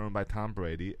interceptions thrown by Tom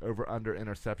Brady. Over-under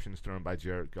interceptions thrown by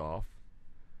Jared Goff.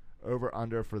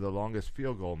 Over-under for the longest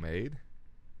field goal made.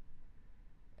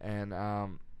 and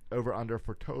over under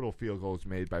for total field goals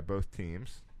made by both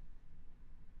teams.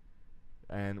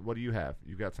 And what do you have?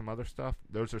 You got some other stuff?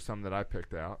 Those are some that I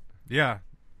picked out. Yeah,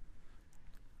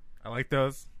 I like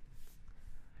those.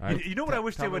 Right. You know what I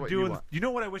wish they would do? want. You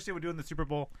know what I wish they would do in the Super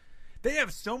Bowl? They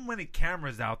have so many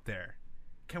cameras out there.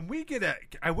 Can we get a?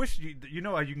 I wish you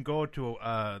can go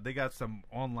to. They got some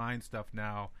online stuff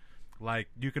now, like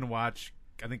you can watch.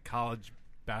 I think college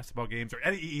basketball games or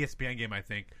any ESPN game. I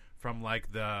think from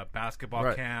like the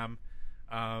basketball cam.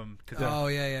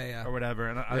 Yeah. Or whatever,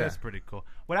 and that's pretty cool.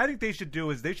 What I think they should do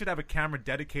is they should have a camera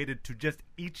dedicated to just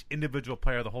each individual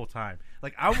player the whole time.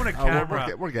 Like I want a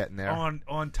camera. We're getting there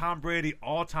on Tom Brady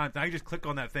all time. I can just click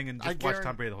on that thing and just watch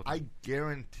Tom Brady the whole time. I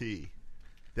guarantee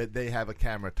that they have a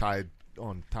camera tied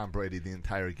on Tom Brady the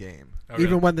entire game.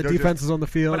 Even when the defense is on the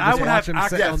field, but I would have him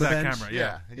access sit to on the that bench. camera.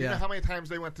 Yeah. You know how many times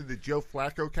they went to the Joe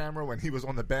Flacco camera when he was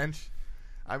on the bench?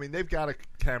 I mean, they've got a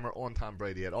camera on Tom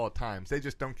Brady at all times. They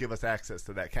just don't give us access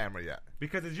to that camera yet.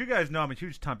 Because as you guys know, I'm a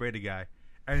huge Tom Brady guy.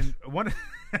 And one of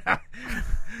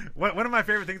my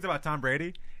favorite things about Tom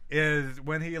Brady is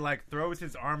when he like throws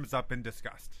his arms up in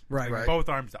disgust. Right. Both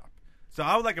arms up. So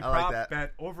I would like a prop that.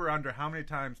 bet over under how many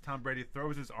times Tom Brady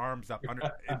throws his arms up in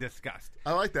disgust.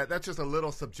 I like that. That's just a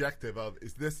little subjective of,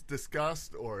 is this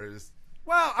disgust or is...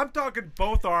 Well, I'm talking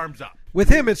both arms up. With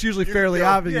him, it's usually fairly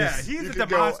obvious. Yeah, he's a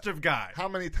demonstrative guy. How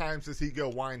many times does he go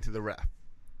whine to the ref?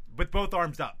 With both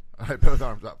arms up. All right, both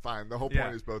arms up. Fine. The whole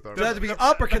point is both arms Does it up. have to be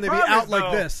up or can they be out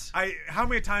like this? How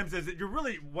many times is it? You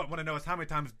really want to know is how many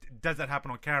times does that happen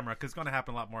on camera? Because it's going to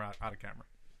happen a lot more out of camera.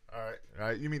 All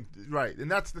right. You mean, right. And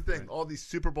that's the thing. All these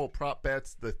Super Bowl prop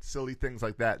bets, the silly things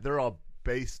like that, they're all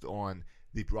based on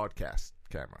the broadcast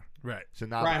camera. Right. So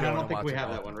now Brian, I don't think we have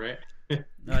that one, right?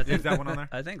 No, I think, is that one on there?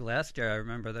 I think last year I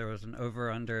remember there was an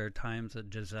over/under times that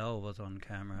Giselle was on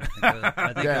camera.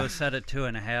 I think it was set at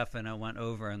 2.5, and it went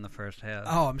over in the first half.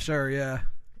 Oh, I'm sure. Yeah.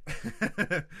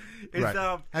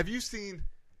 Right. Have you seen?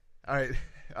 All right.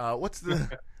 What's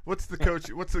the coach?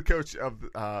 What's the coach of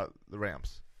the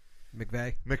Rams?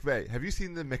 McVay. Have you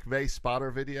seen the McVay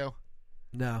spotter video?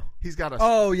 No. He's got a.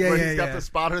 He's got the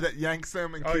spotter that yanks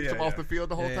him and keeps him off the field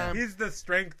the whole time. He's the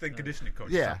strength and conditioning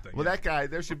coach. Yeah. Or something. Well, that guy.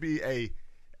 There should be a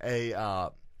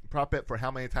prop bet for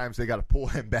how many times they got to pull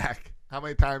him back. How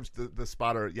many times the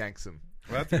spotter yanks him.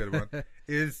 Well, that's a good one.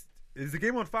 Is the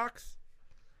game on Fox?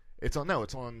 It's on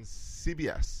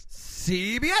CBS.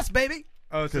 CBS, baby.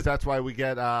 Oh, because that's why we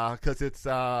get because it's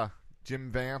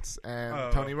Jim Vance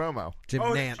and Tony Romo.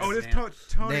 Nance. Oh, it is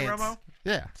Tony Nance. Romo.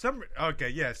 Yeah. It's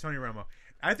Tony Romo.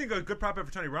 I think a good prop bet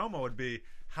for Tony Romo would be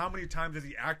how many times does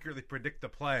he accurately predict the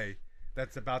play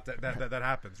that's about that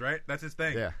happens, right? That's his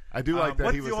thing. Yeah, I do like that.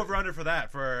 What's the over-under for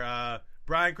that? For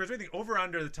Brian, Chris, what do you think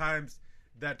over-under the times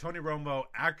that Tony Romo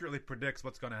accurately predicts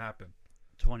what's going to happen?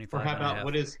 25. Or how about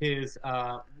what is his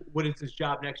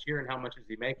job next year and how much is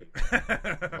he making?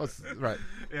 Right.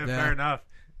 Yeah, fair enough.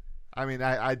 I mean,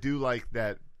 I do like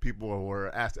that people were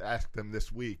asked them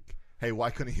this week, hey, why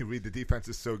couldn't he read the defense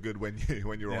is so good when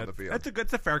you're on the field?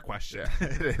 It's a fair question. Yeah,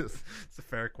 it is. It's a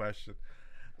fair question.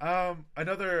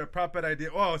 Another prop bet idea.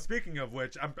 Oh, speaking of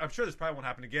which, I'm sure this probably won't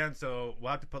happen again, so we'll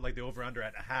have to put like the over-under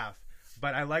at 0.5.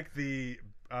 But I like the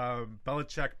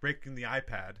Belichick breaking the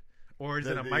iPad. Or is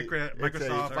it a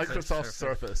Microsoft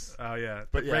Surface? Oh, yeah.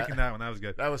 But breaking that one, that was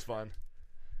good. That was fun.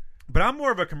 But I'm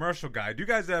more of a commercial guy. Do you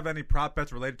guys have any prop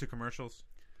bets related to commercials?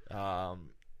 How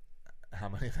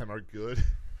many of them are good?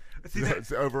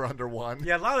 It's over under 1.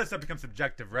 Yeah, a lot of this stuff becomes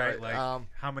subjective, right? Like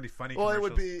how many funny commercials?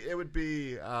 It would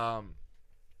be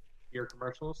your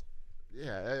commercials?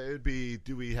 Yeah, it would be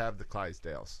do we have the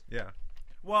Clydesdales? Yeah.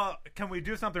 Well, can we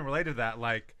do something related to that?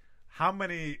 Like how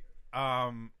many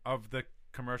of the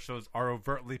commercials are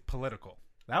overtly political?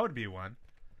 That would be one.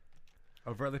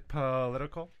 Overtly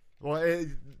political? Well,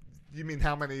 you mean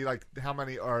how many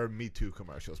are Me Too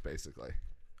commercials, basically?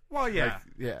 Well, yeah.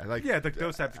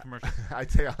 Those types of commercials.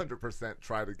 I'd say 100%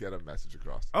 try to get a message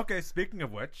across. Okay, speaking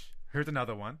of which, here's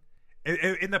another one.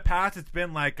 In the past, it's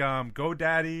been like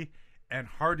GoDaddy and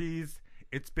Hardee's.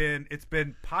 It's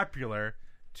been popular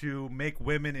to make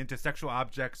women into sexual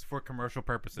objects for commercial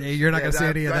purposes. Yeah, you're not going to say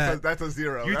any of that. That's a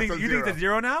zero. You think it's a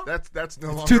zero now? That's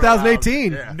no longer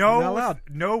 2018. Yeah.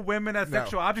 No women as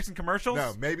sexual objects in commercials?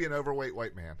 No, maybe an overweight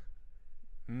white man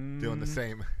doing the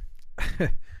same.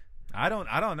 I don't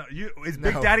know.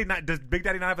 Big Daddy does Big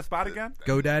Daddy not have a spot again?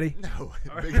 GoDaddy? No.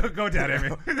 GoDaddy, I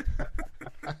mean.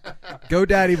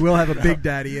 GoDaddy will have a Big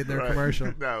Daddy in their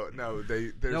commercial. No,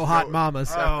 there's no hot mamas.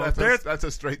 That's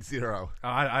a straight zero.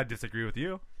 I disagree with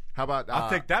you. How about I'll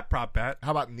take that prop bet.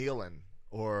 How about kneeling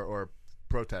or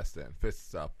protesting,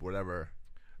 fists up, whatever?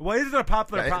 Well, is it a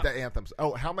popular prop? The anthems.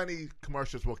 Oh, how many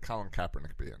commercials will Colin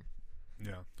Kaepernick be in?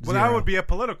 Yeah. Well, that would be a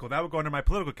political. That would go under my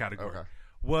political category. Okay.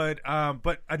 But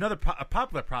a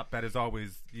popular prop bet is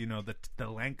always, the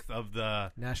length of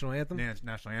the national anthem.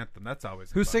 National anthem. That's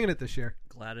always who's singing it this year.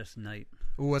 Gladys Knight.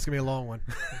 Ooh, that's gonna be a long one.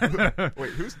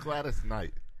 Wait, who's Gladys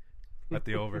Knight? Let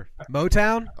the over.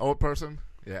 Motown. Old person.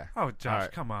 Yeah. Oh, Josh,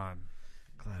 come on.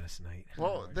 Gladys Knight.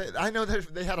 Well, I know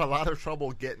they had a lot of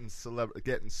trouble getting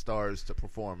stars to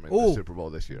perform in Ooh, the Super Bowl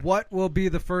this year. What will be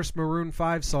the first Maroon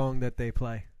 5 song that they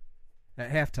play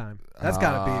at halftime? That's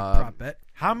got to be a prop bet.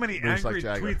 How many Moves angry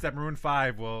like tweets at Maroon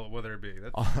 5 will there be?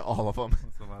 That's, all of them.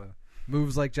 That's a lot of...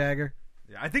 Moves like Jagger.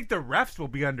 Yeah, I think the refs will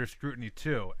be under scrutiny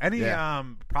too. Any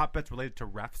prop bets related to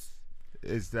refs?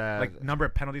 Is that like number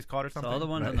of penalties called or something? So all the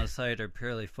ones on the site are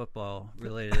purely football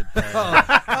related.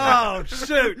 Oh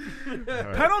shoot!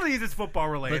 Penalties is football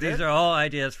related. But these are all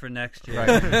ideas for next year.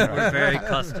 Right. We're very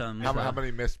custom. How many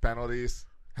missed penalties?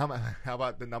 How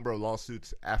about the number of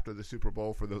lawsuits after the Super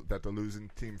Bowl for that the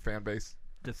losing team fan base?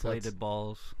 Deflated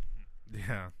balls.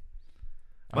 Yeah.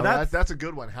 Well, that's a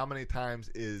good one. How many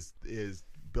times is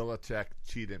Belichick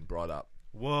cheating brought up?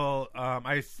 Well, how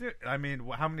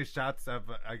many shots of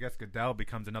I guess Goodell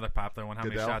becomes another popular one. How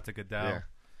many shots of Goodell? Yeah.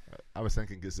 I was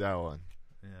thinking Gazelle and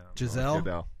Giselle.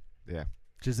 Goodell. Yeah.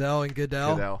 Giselle and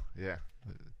Goodell. Goodell. Yeah.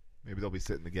 Maybe they'll be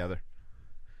sitting together.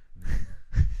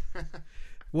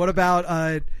 What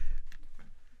about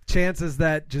chances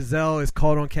that Giselle is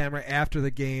caught on camera after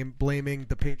the game blaming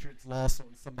the Patriots' loss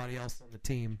on somebody else on the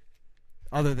team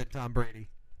other than Tom Brady?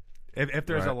 If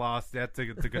there's a loss, it's a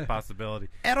good possibility.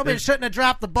 Edelman shouldn't have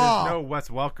dropped the ball. There's no Wes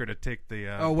Welker to take the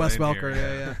Wes blame Welker,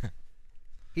 here. yeah.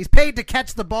 He's paid to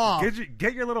catch the ball.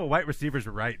 Get your little white receivers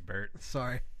right, Bert.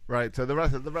 Sorry. Right. So the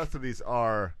rest of these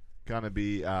are gonna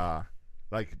be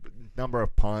like number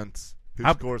of punts, who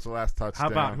scores the last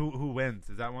touchdown. How about who wins?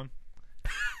 Is that one?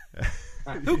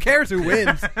 Who cares who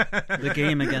wins? The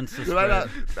game against the spread.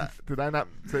 Did I not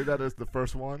say that as the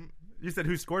first one? You said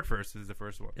who scored first is the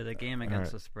first one. Yeah, the game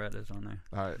against the spread is on there.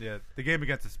 All right. Yeah, the game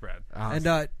against the spread.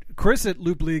 And Chris at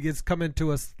Loop League is coming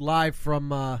to us live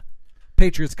from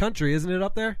Patriots country, isn't it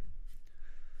up there?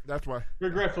 That's why.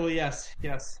 Regretfully, yes.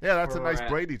 Yeah, that's a nice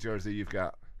Brady jersey you've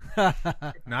got.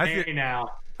 I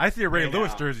see a Ray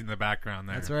Lewis jersey in the background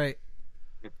there. That's right.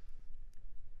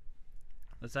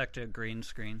 That's actually a green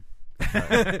screen.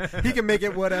 He can make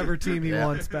it whatever team he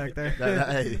wants back there.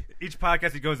 Each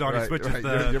podcast he goes on, he switches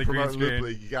the green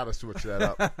screen. You got to switch that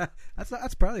up.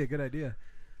 That's probably a good idea.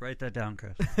 Write that down,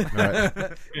 Chris.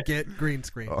 Right. Get green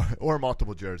screen. Or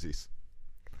multiple jerseys.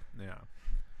 Yeah.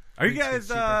 Are you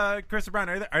guys, Chris and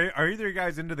Brian, are either of you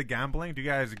guys into the gambling? Do you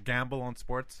guys gamble on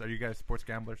sports? Are you guys sports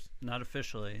gamblers? Not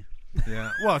officially.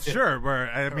 Yeah. Well, sure.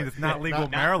 It's not legal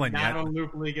in Maryland yet. Not on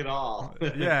Loop League at all.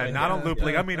 Yeah, not on Loop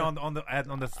League. I mean, on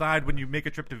the side when you make a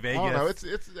trip to Vegas. Oh no,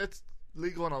 it's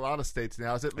legal in a lot of states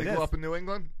now. Is it legal up in New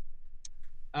England?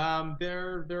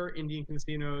 There are Indian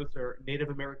casinos or Native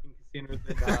American casinos.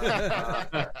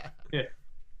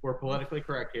 We're politically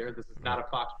correct here. This is not a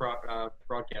Fox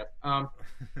broadcast.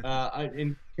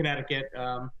 In Connecticut,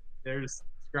 there's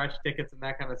scratch tickets and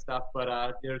that kind of stuff,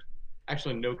 but there's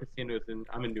actually no casinos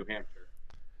I'm in New Hampshire.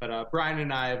 But Brian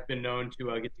and I have been known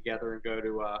to get together and go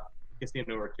to a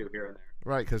casino or two here and there.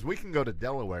 Right, because we can go to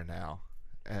Delaware now.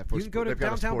 You can go to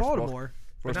downtown Baltimore.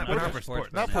 Not for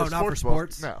sports. Not for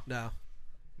sports. No.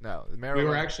 We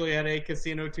were actually at a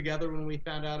casino together when we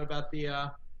found out about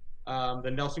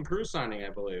the Nelson Cruz signing, I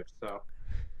believe. So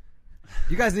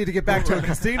you guys need to get back to a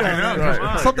casino. I know,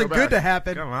 right. Something good to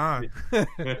happen. Come on.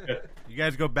 You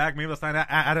guys go back. Maybe let's sign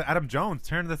Adam Jones.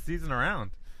 Turn the season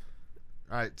around.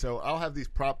 All right, so I'll have these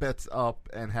prop bets up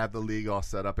and have the league all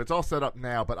set up. It's all set up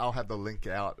now, but I'll have the link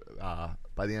out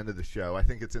by the end of the show. I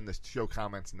think it's in the show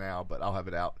comments now, but I'll have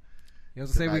it out. You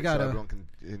was to say we got everyone can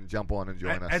jump on and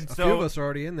join us. And a few of us are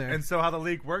already in there. And so how the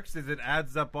league works is it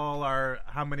adds up all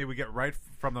how many we get right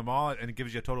from them all, and it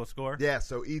gives you a total score. Yeah,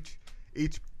 so each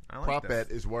prop bet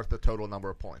is worth a total number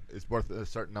of points. It's worth a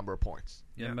certain number of points.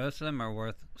 Yeah, most of them are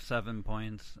worth 7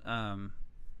 points.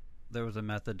 There was a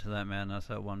method to that madness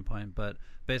at one point, but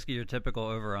basically your typical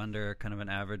over-under, kind of an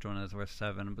average one, is worth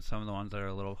 7, but some of the ones that are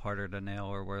a little harder to nail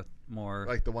are worth more.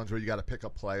 Like the ones where you got to pick a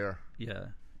player. Yeah.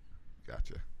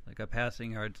 Gotcha. Like a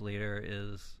passing yards leader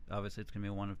is, obviously it's going to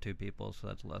be one of two people, so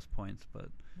that's less points, but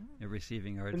a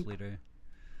receiving yards leader.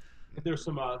 There's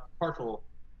some partial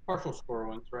score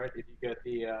ones, right? If you get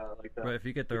the right, if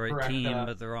you get the right correct, team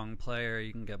but the wrong player,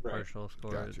 you can get partial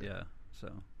scores. Gotcha. Yeah. So.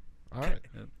 All right.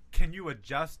 Yep. can you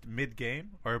adjust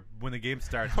mid-game, or when the game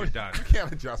starts, you're done? You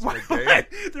can't adjust mid-game.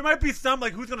 There might be some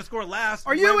like who's going to score last.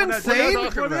 Are you insane?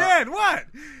 Before the end, what?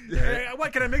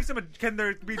 What can I make some? Can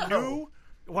there be new?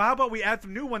 Well, how about we add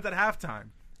some new ones at halftime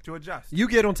to adjust? You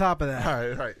get on top of that.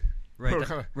 All right.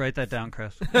 Write that down,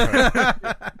 Chris. All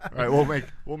right,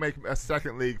 we'll make a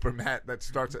second league for Matt that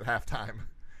starts at halftime.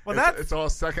 Well, it's all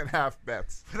second half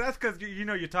bets. But that's because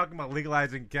you're talking about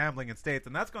legalizing gambling in states,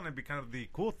 and that's going to be kind of the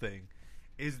cool thing,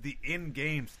 is the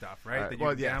in-game stuff, right? That you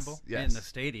can gamble in the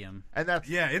stadium, and that's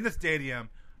in the stadium.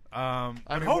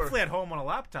 But hopefully at home on a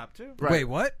laptop too. Right. Wait,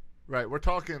 what? Right, we're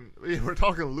talking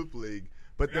Loop League.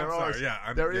 But there are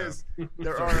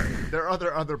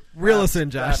other Reel apps, us in,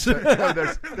 Josh.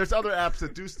 There's other apps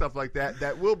that do stuff like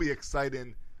that will be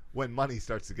exciting when money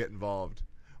starts to get involved,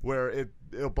 where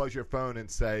it'll buzz your phone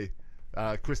and say,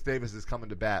 Chris Davis is coming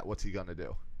to bat. What's he gonna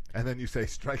do? And then you say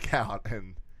strike out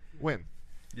and win.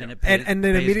 And it pays, and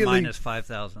then immediately minus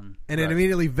 5,000. And it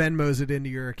immediately Venmos it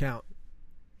into your account.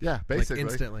 Yeah, basically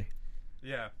instantly.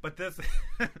 Yeah, but this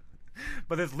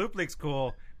Loop League's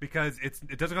cool because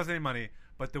it doesn't cost any money,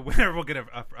 but the winner will get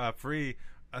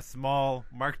a small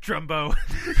Mark Trumbo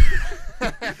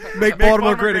make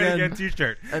Baltimore great again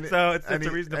T-shirt. So it's a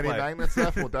reason to play. Any magnets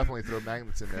left? We'll definitely throw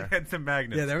magnets in there. And some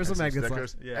magnets. Yeah, there was some magnets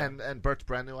stickers. left. Yeah. And Bert's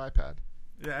brand new iPad.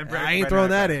 Yeah, and I ain't throwing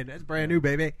that in. That's brand new,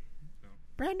 baby.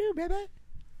 Brand new, baby.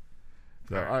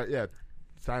 So, all right, yeah,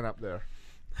 sign up there.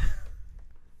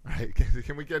 All right,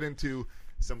 can we get into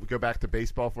go back to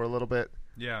baseball for a little bit?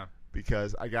 Yeah.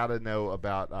 Because I got to know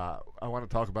about, I want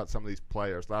to talk about some of these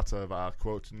players. Lots of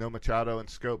quotes. No Machado and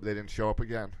Scope, they didn't show up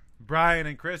again. Brian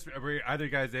and Chris, were either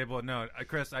guys able? No,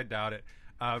 Chris, I doubt it.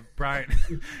 Brian,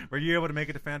 were you able to make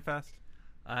it to FanFest?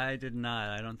 I did not.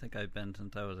 I don't think I've been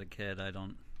since I was a kid. I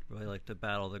don't really like to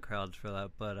battle the crowds for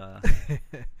that, but I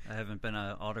haven't been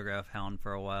an autograph hound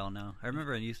for a while now. I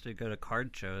remember I used to go to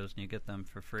card shows and you get them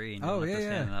for free and you don't have to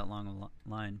stand in that long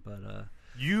line, but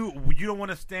you don't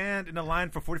want to stand in a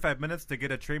line for 45 minutes to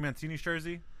get a Trey Mancini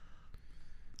jersey?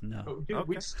 No. Oh, dude,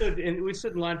 we stood in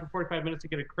line for 45 minutes to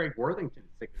get a Craig Worthington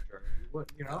signature.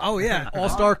 Oh yeah,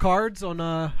 All-Star cards on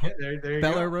there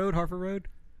Bel Air Road, Hartford Road.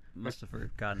 Must have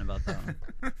forgotten about that one.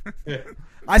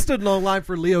 I stood in a long line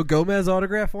for Leo Gomez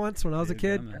autograph once when I was a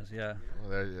kid. Gomez, yeah. Well,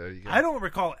 there you go. I don't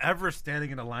recall ever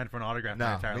standing in a line for an autograph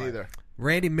my entire life. Neither.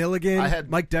 Randy Milligan,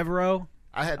 Mike Devereaux.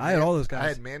 I had all those guys. I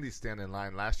had Mandy stand in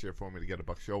line last year for me to get a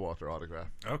Buck Showalter autograph.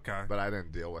 Okay. But I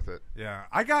didn't deal with it. Yeah.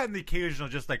 I got in the occasional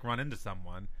just like run into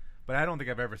someone, but I don't think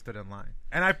I've ever stood in line.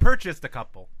 And I purchased a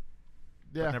couple.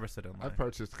 Yeah. But never stood in line. I've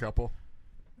purchased a couple.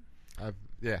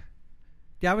 Yeah,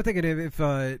 I would think if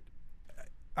I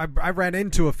ran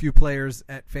into a few players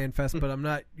at FanFest,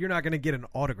 but you're not going to get an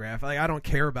autograph. Like, I don't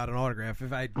care about an autograph.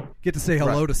 If I get to say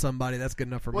hello to somebody, that's good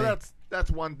enough for me. Well, that's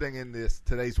one thing in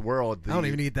today's world. I don't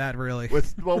even need that, really.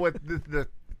 With the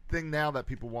thing now that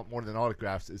people want more than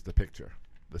autographs is the picture,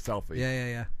 the selfie.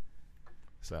 Yeah.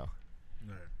 So,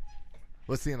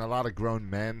 we're seeing a lot of grown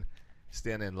men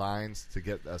stand in lines to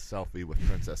get a selfie with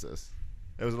princesses.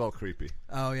 It was a little creepy.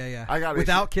 Oh, yeah. I got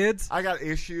without kids? I got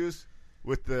issues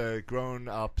with the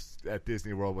grown-ups at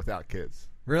Disney World without kids.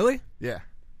 Really? Yeah.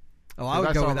 Oh, I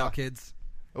would go without kids.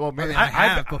 Well, I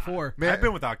have before. I've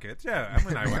been without kids. Yeah,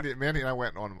 Mandy and I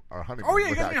went on our honeymoon. Oh yeah,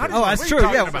 you got me honeymoon. Oh, that's true.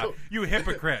 Yeah, about? You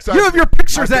hypocrite. So you have your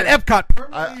pictures at Epcot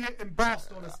permanently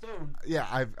embossed on a stone. Yeah,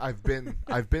 I've been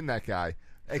that guy.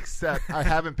 Except I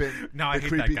haven't been. No, I hate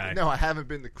that guy. No, I haven't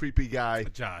been the creepy guy.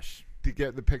 Josh. To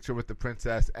get the picture with the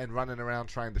princess and running around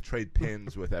trying to trade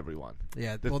pins with everyone.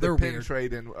 Yeah, they're pin weird.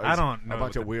 Trading. I don't know a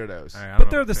bunch of weirdos. But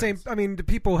they're the same. I mean, the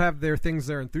people have their things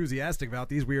they're enthusiastic about.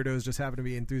 These weirdos just happen to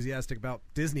be enthusiastic about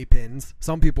Disney pins.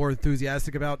 Some people are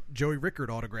enthusiastic about Joey Rickard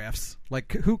autographs.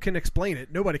 Like, who can explain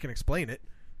it? Nobody can explain it.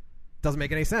 Doesn't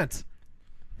make any sense.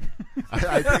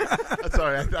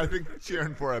 I think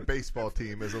cheering for a baseball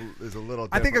team is a little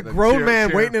different. I think a grown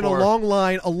man waiting in a long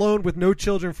line alone with no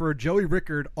children for a Joey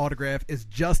Rickard autograph is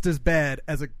just as bad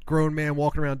as a grown man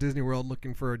walking around Disney World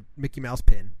looking for a Mickey Mouse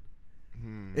pin.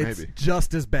 It's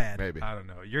just as bad. Maybe. I don't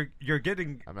know. You're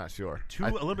getting. I'm not sure. A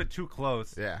little bit too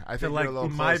close. Yeah, I to think like you're a little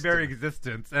my close very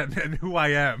existence and who I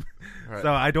am. Right.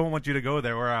 So I don't want you to go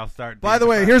there where I'll start. By the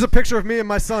way, here's a picture of me and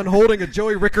my son holding a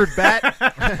Joey Rickard bat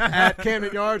at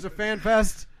Camden Yards of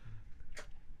FanFest.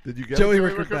 Did you get Joey a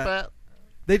Rickard bat?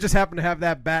 They just happened to have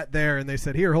that bat there, and they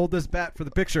said, "Here, hold this bat for the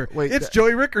picture." Wait, it's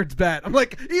Joey Rickard's bat. I'm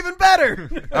like, even better.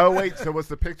 Oh wait, so was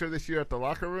the picture this year at the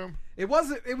locker room? It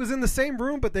wasn't. It was in the same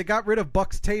room, but they got rid of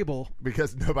Buck's table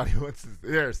because nobody wants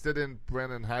to sit in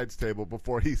Brennan Hyde's table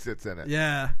before he sits in it.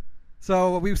 Yeah,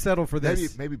 so we settled for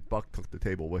this. Maybe Buck took the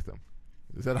table with him.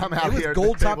 Is that I'm out It was here.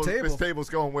 gold top table. This table's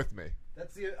going with me.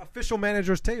 That's the official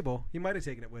manager's table. He might have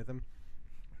taken it with him.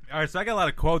 All right, so I got a lot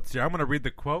of quotes here. I'm going to read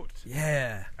the quote.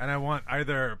 Yeah. And I want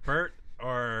either Bert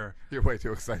or... You're way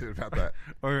too excited about that.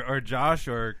 or Josh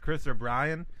or Chris or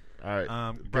Brian. All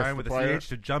right. Brian with a CH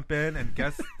to jump in and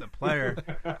guess the player.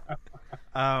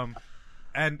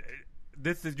 And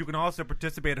this is, you can also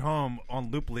participate at home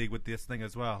on Loop League with this thing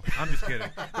as well. I'm just kidding.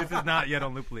 This is not yet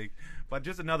on Loop League. But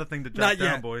just another thing to jot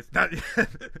down, boys. Not yet.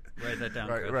 Write that down.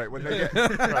 Right.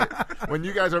 When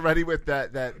you guys are ready with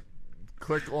that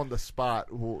click on the spot.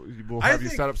 We'll have you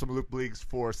set up some Loop Leagues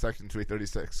for Section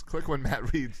 336. Click when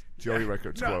Matt reads Joey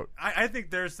Rickard's quote. I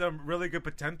think there's some really good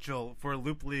potential for a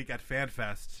Loop League at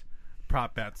FanFest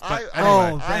prop bets.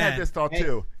 I had this thought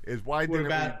too. Is why didn't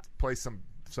we play some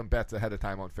bets ahead of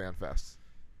time on FanFest?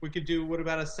 We could do. What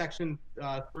about a Section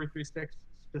 336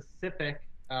 specific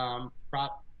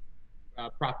prop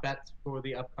bets for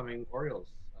the upcoming Orioles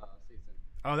season?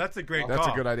 Oh, that's a great call. That's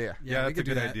a good idea. Yeah, that's a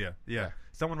good idea. Yeah.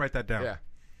 Someone write that down. Yeah.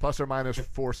 Plus or minus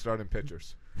 4 starting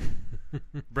pitchers.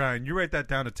 Brian, you write that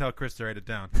down to tell Chris to write it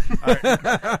down. All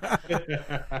right.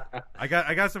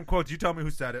 I got some quotes. You tell me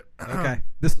who said it. Okay.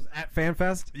 This was at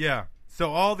FanFest? Yeah.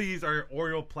 So all these are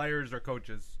Oriole players or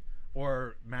coaches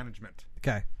or management.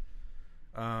 Okay.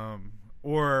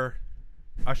 Or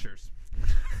ushers.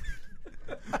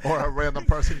 Or a random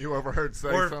person you overheard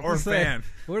say something. Or fan.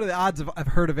 What are the odds of I've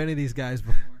heard of any of these guys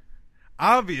before?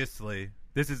 Obviously,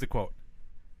 this is the quote.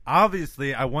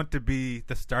 Obviously, I want to be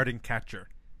the starting catcher.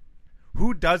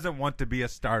 Who doesn't want to be a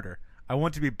starter? I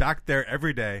want to be back there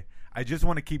every day. I just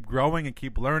want to keep growing and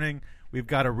keep learning. We've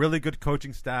got a really good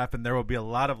coaching staff, and there will be a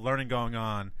lot of learning going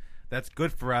on. That's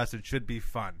good for us. It should be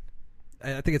fun.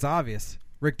 I think it's obvious.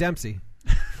 Rick Dempsey.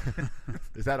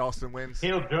 Is that Austin Wins?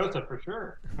 Caleb Joseph for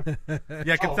sure.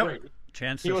 Yeah,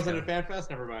 Chance. He wasn't at FanFest.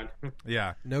 Never mind.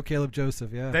 Yeah. No Caleb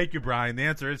Joseph. Yeah. Thank you, Brian. The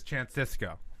answer is Chance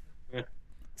Cisco.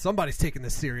 Somebody's taking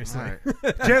this seriously.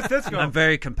 Right. Chance Cisco. I'm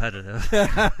very competitive.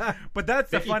 But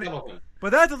that's the funny.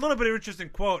 But that's a little bit of an interesting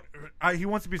quote. He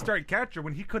wants to be starting catcher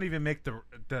when he couldn't even make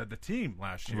the team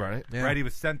last year. Right. Yeah. Right. He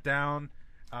was sent down.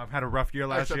 Had a rough year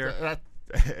last year.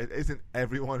 Isn't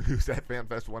everyone who's at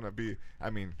FanFest want to be? I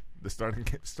mean, the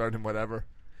starting whatever.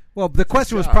 Well, the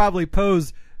question was probably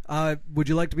posed. Would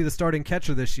you like to be the starting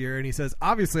catcher this year? And he says,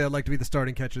 obviously, I'd like to be the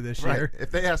starting catcher this year.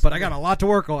 If they ask but me, I got a lot to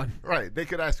work on. Right. They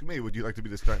could ask me, would you like to be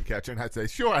the starting catcher? And I'd say,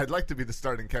 sure, I'd like to be the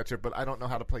starting catcher, but I don't know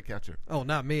how to play catcher. Oh,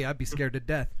 not me. I'd be scared to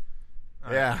death.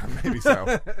 Yeah, maybe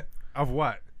so. Of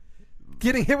what?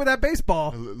 Getting hit with that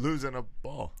baseball. Losing a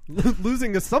ball.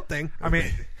 Losing is something. I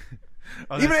mean,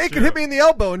 even it could hit me in the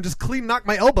elbow and just clean knock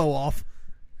my elbow off.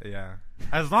 Yeah.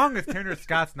 As long as Tanner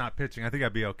Scott's not pitching, I think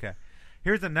I'd be okay.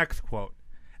 Here's the next quote.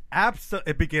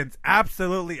 It begins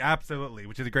absolutely,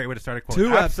 which is a great way to start a quote.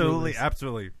 Two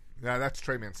absolutely. Yeah, that's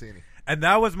Trey Mancini. And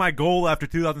that was my goal after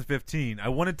 2015. I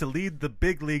wanted to lead the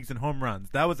big leagues in home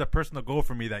runs. That was a personal goal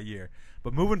for me that year.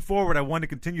 But moving forward, I want to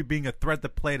continue being a threat to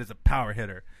plate as a power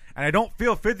hitter. And I don't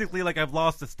feel physically like I've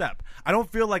lost a step. I don't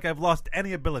feel like I've lost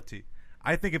any ability.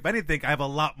 I think, if anything, I have a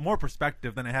lot more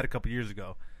perspective than I had a couple years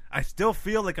ago. I still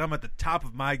feel like I'm at the top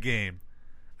of my game.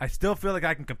 I still feel like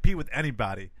I can compete with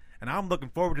anybody. And I'm looking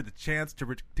forward to the chance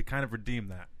to kind of redeem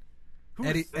that.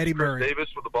 Eddie Murray. Chris Davis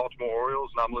with the Baltimore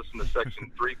Orioles, and I'm listening to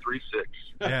Section 336.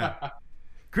 Yeah.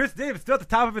 Chris Davis still at the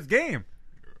top of his game.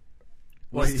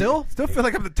 Well, still feel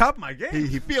like I'm at the top of my game.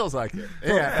 He feels like it.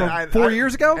 From 4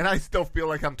 years ago? And I still feel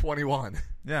like I'm 21.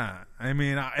 Yeah. I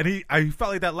mean, I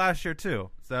felt like that last year, too.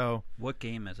 So what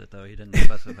game is it, though? He didn't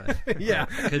specify. Yeah.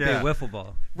 Could be wiffle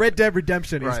ball. Red Dead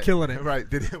Redemption. He's killing it. Right.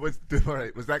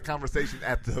 Was that conversation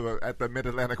at the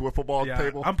Mid-Atlantic wiffle ball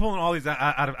table? I'm pulling all these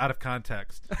out of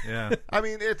context. Yeah. I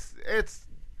mean, it's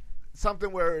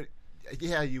something where,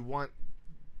 you want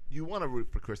to root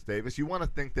for Chris Davis. You want to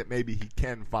think that maybe he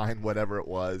can find whatever it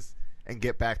was and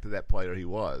get back to that player he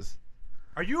was.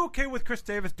 Are you okay with Chris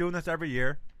Davis doing this every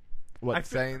year? What,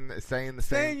 saying the same?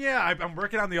 Saying, yeah, I'm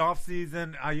working on the off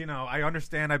season. I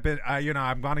understand.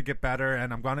 I'm going to get better,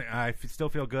 and I still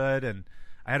feel good, and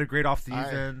I had a great off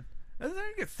season. Doesn't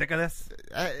he get sick of this?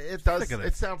 It does.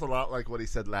 It sounds a lot like what he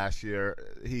said last year.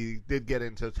 He did get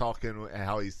into talking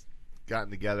how he's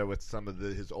gotten together with some of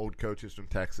his old coaches from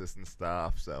Texas and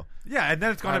stuff. So yeah, and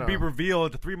then it's going to be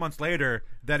revealed 3 months later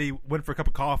that he went for a cup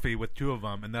of coffee with 2 of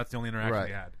them, and that's the only interaction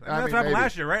he had. And that's what happened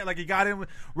last year, right? Like he got in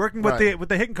working with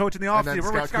the hitting coach in the offseason.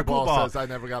 And then Scott Kubal says, "I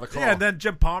never got a call." Yeah, and then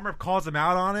Jim Palmer calls him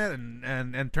out on it,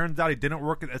 and turns out he didn't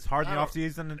work as hard in the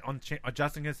offseason on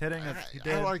adjusting his hitting as he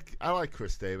did. I like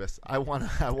Chris Davis. I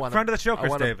want friend of the show,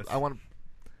 Chris Davis.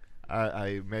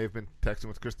 I may have been texting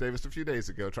with Chris Davis a few days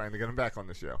ago trying to get him back on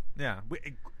the show. Yeah,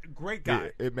 great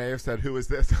guy. It may have said, "Who is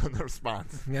this?" on the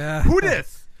response. Yeah. Who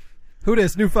this? Who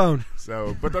this? New phone.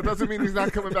 So, but that doesn't mean he's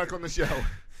not coming back on the show.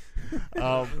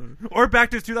 Or back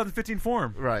to his 2015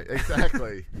 form. Right,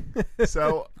 exactly.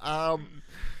 So, I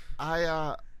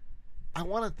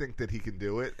want to think that he can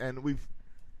do it, and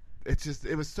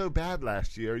it was so bad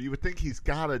last year. You would think he's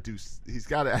got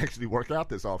to actually work out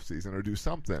this offseason or do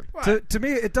something. To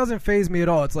me, it doesn't faze me at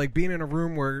all. It's like being in a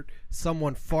room where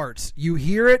someone farts. You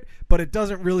hear it, but it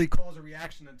doesn't really cause a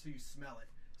reaction until you smell it.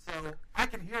 So I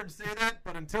can hear him say that,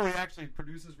 but until he actually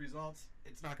produces results,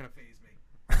 it's not going to faze me.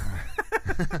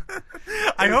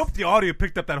 I hope the audio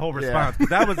picked up that whole response. But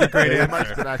that was a great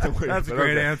answer. That's a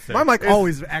great answer. My mic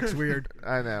always acts weird.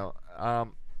 I know.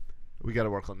 We got to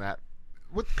work on that.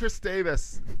 With Chris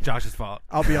Davis, Josh's fault.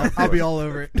 I'll be all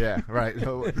over it. Yeah, right.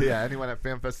 Yeah, anyone at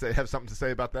FanFest have something to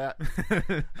say about that?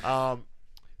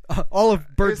 All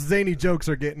of Bert's zany jokes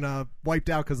are getting wiped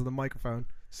out because of the microphone.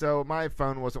 So my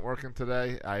phone wasn't working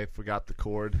today. I forgot the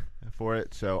cord for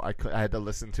it, so I had to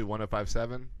listen to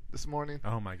 105.7 this morning.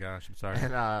 Oh my gosh, I'm sorry.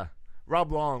 And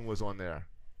Rob Long was on there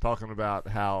talking about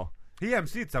how he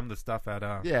emceed some of the stuff at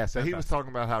so he was talking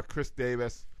about how Chris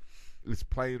Davis is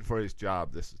playing for his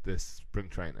job this spring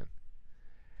training.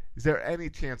 Is there any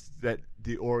chance that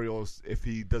the Orioles, if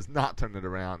he does not turn it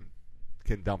around,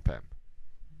 can dump him?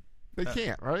 They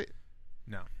can't, right?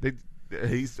 No. I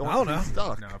don't know.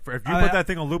 Stuck. No, if you put that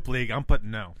thing on Loop League, I'm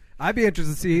putting no. I'd be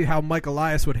interested to see how Mike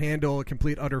Elias would handle a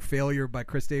complete utter failure by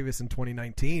Chris Davis in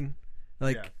 2019.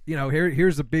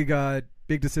 Here's a big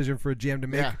decision for a GM to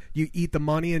make. Yeah. You eat the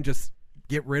money and just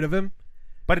get rid of him.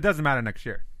 But it doesn't matter next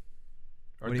year.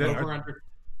 Over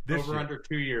under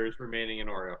 2 years remaining in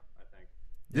Oriole, I think.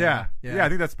 Yeah, I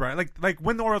think that's right. Like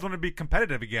when the Orioles want to be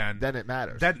competitive again, then it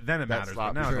matters. Then it matters.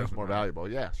 But now it's more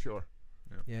valuable. Yeah, sure.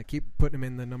 Yeah, keep putting him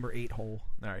in the number 8 hole.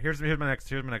 All right, here's my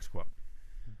next quote.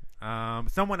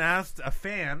 Someone asked a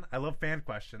fan. I love fan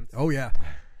questions. Oh yeah.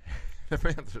 The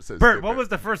fans are so Bert, stupid. what was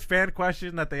the first fan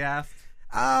question that they asked?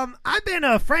 I've been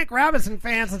a Frank Robinson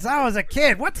fan since I was a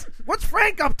kid. What's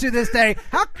Frank up to this day?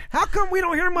 How come we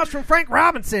don't hear much from Frank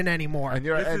Robinson anymore? And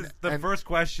this is the first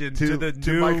question to the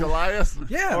to new Mike Elias.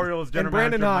 Yeah, Orioles general and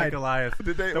Brandon manager Hyde. Mike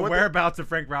Elias. The whereabouts of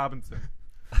Frank Robinson.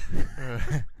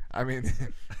 I mean,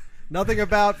 nothing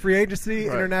about free agency,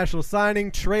 Right. international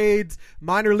signing, trades,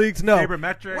 minor leagues. No.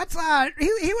 Sabermetrics.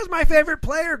 He was my favorite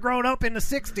player growing up in the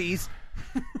 '60s.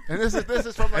 And this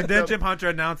is from like And then Jim Hunter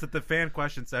announced that the fan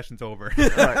question session's over.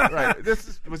 right.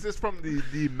 Was this from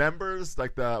the members,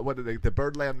 like the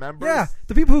Birdland members? Yeah,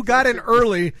 the people who got in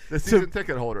early, the season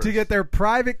ticket holders, to get their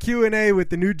private Q&A with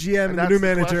the new GM and the new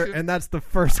manager, and that's the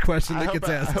first question that gets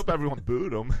asked. I hope everyone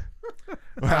booed him.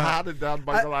 How did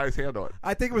Mike Elias handle it?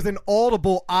 I think it was an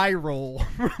audible eye roll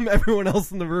from everyone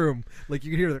else in the room. Like you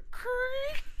could hear the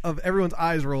creak of everyone's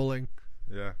eyes rolling.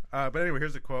 Yeah. But anyway,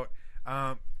 here's a quote.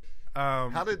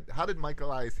 How did Mike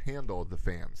Elias handle the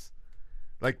fans?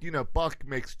 Like, Buck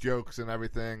makes jokes and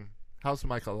everything. How's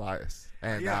Mike Elias?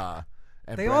 And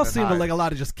and they Brandon all seem to Hyde? like a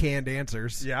lot of just canned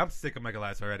answers. Yeah, I'm sick of Mike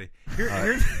Elias already.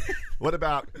 What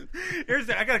about?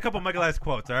 I got a couple of Mike Elias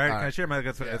quotes. All right, All right. Can I share Mike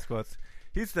Elias quotes?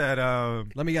 He said,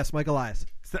 Let me guess, Mike Elias.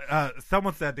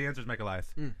 Someone said the answer is Mike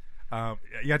Elias.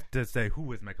 You have to say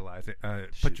who is Mike Elias.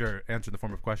 Put your answer in the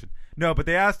form of a question. No, but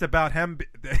they asked about him.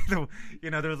 There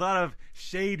was a lot of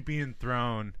shade being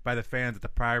thrown by the fans at the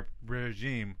prior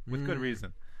regime with good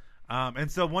reason. And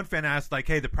so one fan asked, like,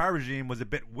 hey, the prior regime was a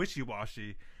bit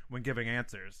wishy-washy when giving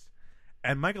answers.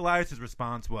 And Mike Elias'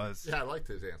 response was, Yeah, I liked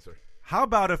his answer. how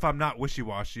about if I'm not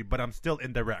wishy-washy, but I'm still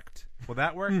indirect? Will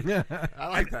that work? I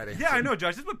like that answer. Yeah, I know,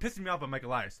 Josh. This is what pisses me off about Mike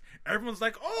Elias. Everyone's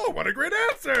like, oh, what a great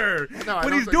answer. No, I but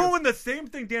don't he's think doing the same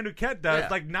thing Dan Duquette does, Yeah.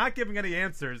 like not giving any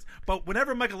answers. But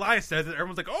whenever Mike Elias says it,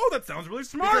 everyone's like, oh, that sounds really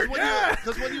smart.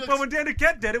 But when Dan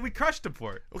Duquette did it, we crushed him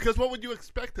for it. Because what would you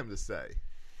expect him to say?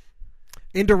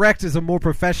 Indirect is a more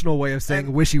professional way of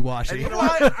saying wishy-washy. And you know Well,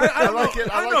 what? I don't like know,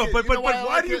 it. I don't like know, it. but You know why I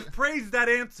why like do you it? praise that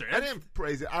answer? I didn't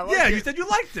praise it. I like Yeah, it. you said you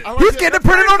liked it. I like Who's it. getting to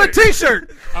That's print it on a perfect.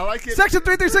 T-shirt? I like it.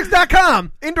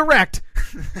 Section336.com. Indirect.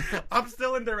 I'm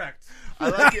still indirect. I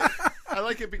like it. I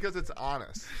like it because it's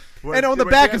honest. And on the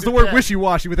back is the word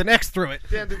wishy-washy with an X through it.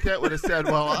 Dan Duquette would have said,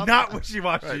 "Well, I'm Not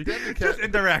wishy-washy. Right, Dan Duquette, Just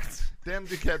indirect. Dan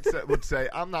Duquette would say,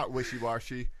 "I'm not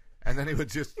wishy-washy," and then he would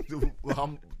just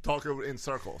talk in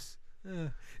circles.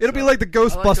 It'll be like the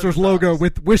Ghostbusters those logo sounds.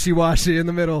 with wishy-washy in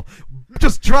the middle,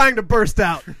 just trying to burst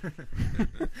out.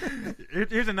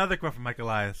 Here's another quote from Mike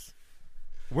Elias.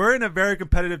 We're in a very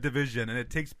competitive division, and it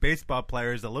takes baseball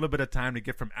players a little bit of time to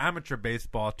get from amateur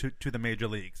baseball to the major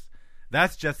leagues.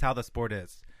 That's just how the sport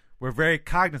is. We're very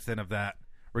cognizant of that.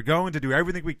 We're going to do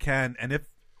everything we can, and if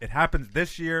it happens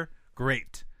this year,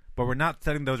 great. But we're not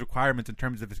setting those requirements in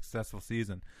terms of a successful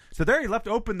season. So there he left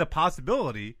open the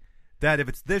possibility that if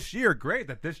it's this year, great,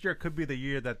 that this year could be the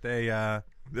year that they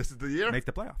this is the year make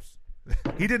the playoffs.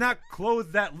 He did not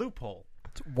close that loophole.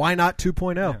 Why not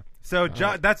 2.0? Yeah. So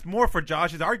that's more for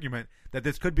Josh's argument that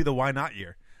this could be the why not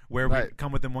year, where we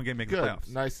come within one game, make the Good.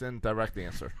 playoffs. Nice and direct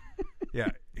answer. Yeah.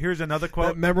 Here's another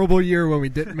quote. That memorable year when we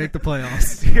didn't make the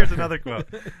playoffs. Here's another quote.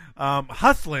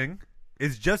 Hustling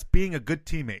is just being a good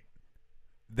teammate.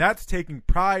 That's taking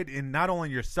pride in not only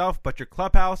yourself, but your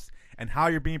clubhouse and how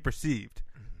you're being perceived.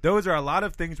 Those are a lot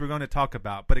of things we're going to talk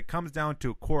about, but it comes down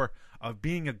to a core of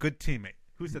being a good teammate.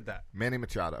 Who said that? Manny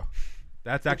Machado.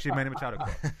 That's actually a Manny Machado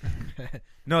quote.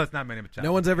 No, it's not Manny Machado.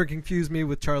 No one's ever confused me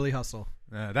with Charlie Hustle.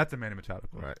 That's a Manny Machado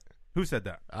quote. Right. Who said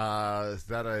that? Is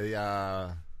that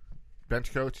a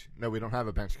bench coach? No, we don't have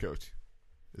a bench coach.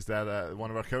 Is that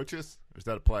one of our coaches? Or is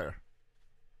that a player?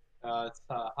 It's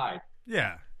Hyde.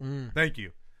 Yeah. Thank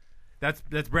you.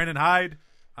 That's Brandon Hyde.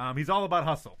 He's all about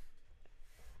hustle,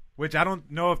 which I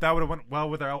don't know if that would have went well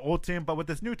with our old team, but with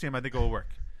this new team, I think it will work.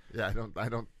 Yeah,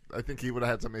 I think he would have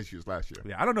had some issues last year.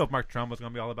 Yeah, I don't know if Mark Trumbo was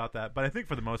going to be all about that, but I think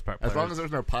for the most part, as long as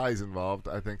there's no pies involved,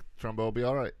 I think Trumbo will be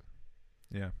all right.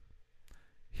 Yeah.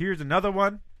 Here's another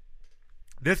one.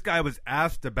 This guy was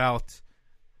asked about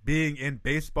being in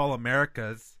Baseball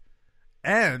America's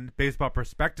and Baseball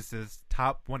Prospectus's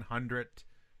top 100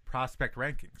 prospect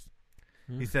rankings.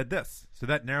 He said this, so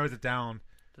that narrows it down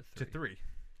to 3.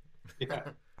 Yeah.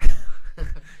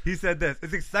 He said this.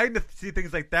 It's exciting to see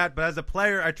things like that, but as a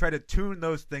player, I try to tune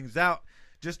those things out.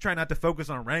 Just try not to focus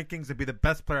on rankings and be the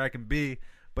best player I can be.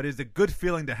 But it's a good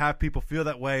feeling to have people feel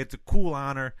that way. It's a cool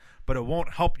honor, but it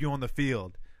won't help you on the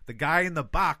field. The guy in the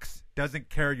box doesn't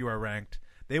care you are ranked.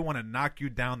 They want to knock you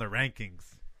down the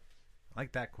rankings. I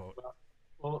like that quote.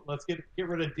 Well, let's get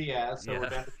rid of Diaz, so we're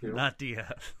down to 2. Not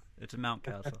Diaz. It's a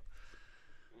Mountcastle.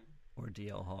 Or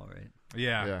DL Hall, right?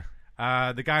 Yeah.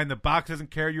 The guy in the box doesn't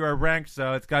care you are ranked,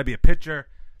 so it's got to be a pitcher.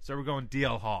 So we're going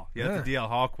DL Hall. Yeah, that's a DL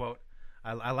Hall quote.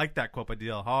 I like that quote by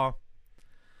DL Hall.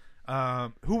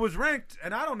 Who was ranked,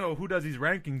 and I don't know who does these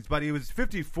rankings, but he was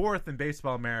 54th in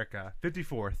Baseball America,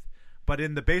 54th. But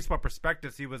in the Baseball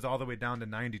Prospectus, he was all the way down to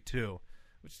 92,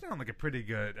 which sounds like a pretty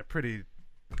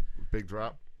big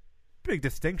drop, big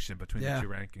distinction between the two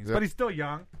rankings. But he's still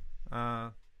young.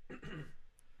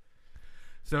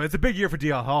 So it's a big year for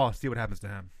DL Hall. See what happens to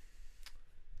him.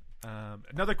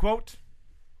 Another quote.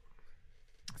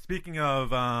 Speaking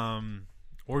of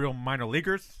Oriole minor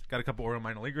leaguers, got a couple Oriole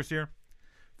minor leaguers here.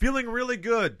 Feeling really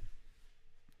good.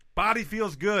 Body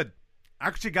feels good.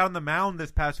 Actually got on the mound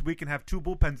this past week and have 2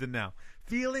 bullpens in now.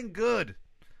 Feeling good.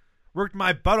 Worked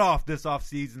my butt off this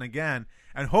offseason again,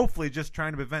 and hopefully just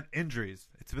trying to prevent injuries.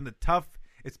 It's been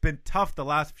tough the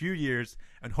last few years,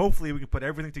 and hopefully we can put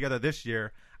everything together this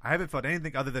year. I haven't felt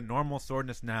anything other than normal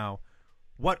soreness now.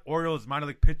 What Orioles minor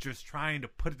league pitchers trying to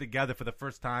put it together for the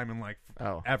first time in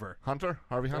ever? Hunter?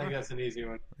 Harvey Hunter? I think that's an easy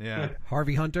one. Yeah.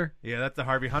 Harvey Hunter? Yeah, that's a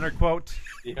Harvey Hunter quote.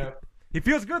 Yeah. He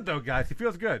feels good, though, guys. He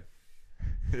feels good.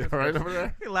 You all right over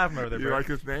there? You're laughing over there, You bro. like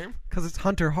his name? Because it's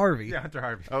Hunter Harvey. Yeah, Hunter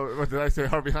Harvey. Oh, what did I say?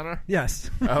 Harvey Hunter?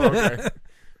 Yes. Oh, okay.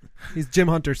 He's Jim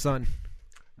Hunter's son.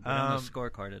 But on the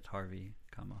scorecard, it's Harvey,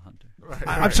 Hunter. Right,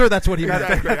 I'm sure that's what he meant.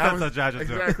 Exactly. That's what Josh is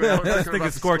doing. Exactly. I was Let's thinking think about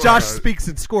of the scorecard. Josh speaks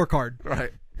in scorecard.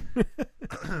 Right.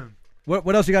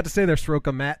 What else you got to say there,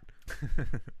 Soroka, Matt?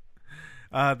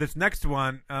 This next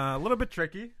one, a little bit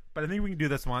tricky, but I think we can do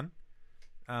this one.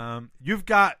 Here's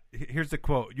the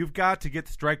quote. You've got to get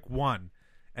strike 1,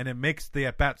 and it makes the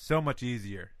at-bat so much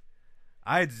easier.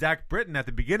 I had Zach Britton at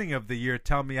the beginning of the year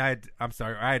tell me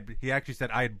he actually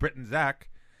said I had Britton Zach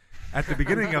at the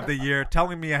beginning of the year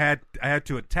telling me I had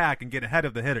to attack and get ahead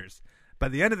of the hitters. By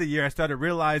the end of the year, I started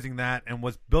realizing that and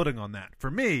was building on that.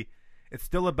 For me, it's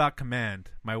still about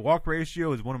command. My walk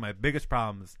ratio is one of my biggest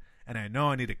problems, and I know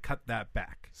I need to cut that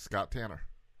back. Scott Tanner.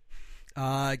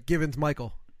 Givens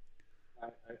Michael. I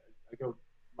go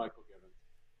Michael Givens.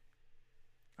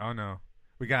 Oh, no.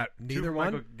 We got neither 2 for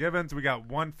one? Michael Givens. We got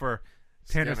 1 for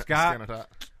Tanner Scott.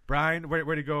 Brian, where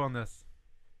do you go on this?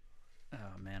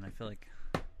 Oh, man, I feel like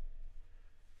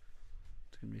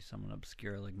it's going to be someone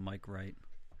obscure like Mike Wright.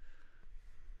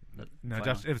 No,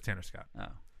 Josh, it was Tanner Scott. Oh.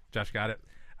 Josh got it.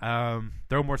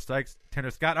 Throw more strikes,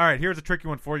 Tanner Scott. All right, here's a tricky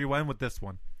one for you. End with this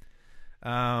one.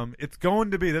 It's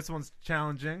going to be, this one's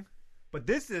challenging, but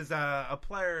this is a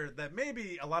player that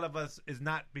maybe a lot of us is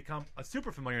not become a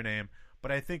super familiar name,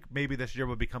 but I think maybe this year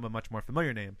will become a much more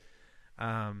familiar name.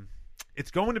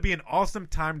 It's going to be an awesome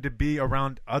time to be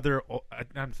around let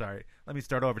me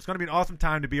start over. It's going to be an awesome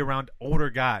time to be around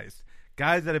older guys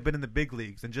guys that have been in the big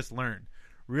leagues and just learn.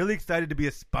 Really excited to be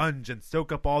a sponge and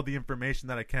soak up all the information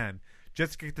that I can.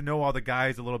 Just get to know all the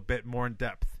guys a little bit more in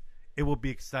depth. It will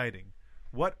be exciting.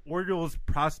 What Orioles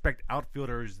prospect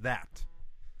outfielder is that?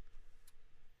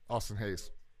 Austin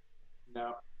Hayes.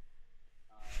 No.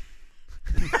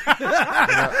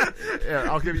 Yeah,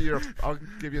 I'll give you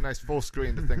a nice full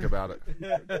screen to think about it.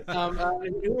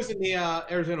 Who was in the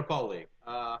Arizona Fall League?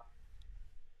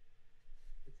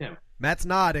 It's him. Matt's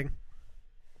nodding.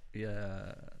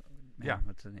 Yeah. Yeah.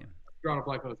 What's his name? Drawing a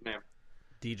blank on his name.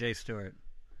 DJ Stewart.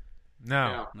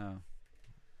 No.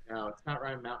 No, it's not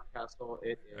Ryan Mountcastle.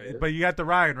 It is. But you got the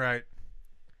Ryan right.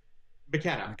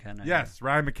 McKenna. Yes,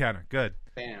 Ryan McKenna. Good.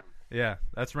 Bam. Yeah,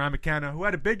 that's Ryan McKenna, who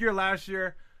had a big year last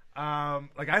year.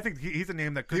 I think he's a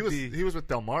name that could be. He was with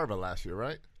Delmarva last year,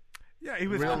 right? Yeah, he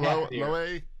was real low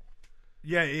A.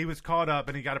 Yeah, he was called up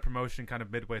and he got a promotion kind of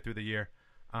midway through the year,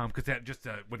 because that just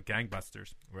went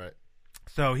gangbusters. Right.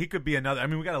 So he could be another. I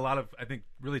mean, we got a lot of, I think,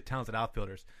 really talented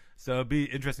outfielders. So it'd be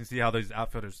interesting to see how those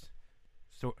outfielders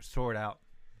sort out.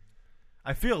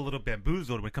 I feel a little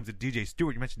bamboozled when it comes to DJ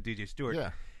Stewart. You mentioned DJ Stewart.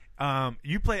 Yeah.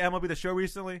 You play MLB The Show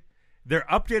recently. Their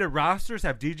updated rosters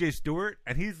have DJ Stewart,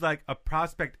 and he's like a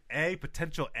prospect A,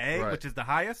 potential A, Right. which is the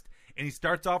highest. And he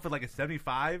starts off with like a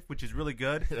 75, which is really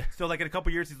good. So like in a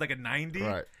couple years, he's like a 90.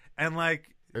 Right. And like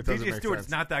It doesn't DJ make Stewart's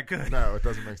sense. not that good. No, it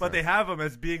doesn't make But sense. they have him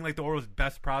as being like the Orioles'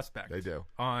 best prospect. They do.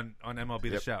 On MLB The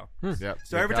Yep. Show. Yep.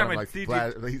 So They've every got time him I like see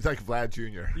Vlad, he's like Vlad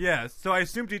Jr. Yeah, so I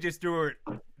assume DJ Stewart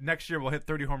next year will hit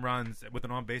 30 home runs with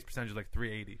an on-base percentage of like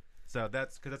 380. So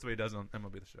that's because that's what he does on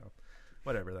MLB The Show.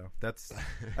 Whatever though, that's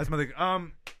my thing.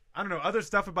 I don't know other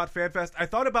stuff about FanFest. I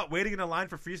thought about waiting in a line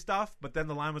for free stuff, but then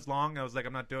the line was long. I was like,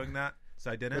 I'm not doing that, so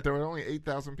I didn't. But there were only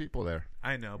 8,000 people there.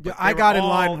 I know. Yeah, But I they got were in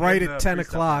line all right in at the 10 free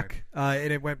stuff o'clock, line.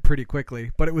 and it went pretty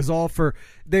quickly. But it was all for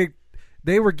they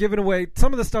were giving away.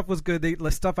 Some of the stuff was good.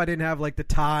 The stuff I didn't have, like the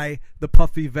tie, the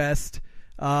puffy vest.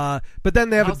 But then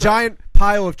they have a giant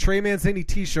pile of Trey Mancini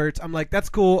T-shirts. I'm like, that's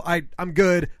cool. I'm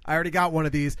good. I already got one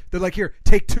of these. They're like, here,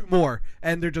 take 2 more,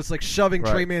 and they're just like shoving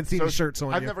Trey Mancini shirts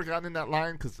on I've you. never gotten in that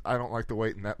line because I don't like to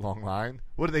wait in that long line.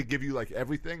 What do they give you? Like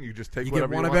everything? You just take You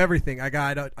whatever get one you of want? everything. I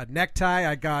got a necktie.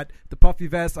 I got the puffy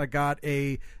vest. I got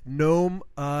a gnome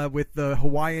with the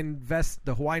Hawaiian vest,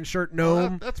 the Hawaiian shirt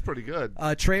gnome. That's pretty good.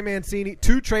 2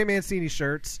 Trey Mancini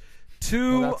shirts.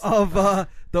 2 of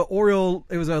the Oriole.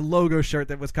 It was a logo shirt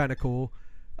that was kind of cool,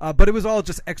 but it was all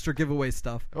just extra giveaway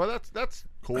stuff. Well, that's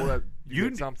cool that you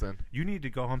get something. You need to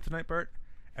go home tonight, Bert,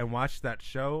 and watch that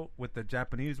show with the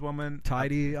Japanese woman.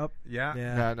 Tidy up.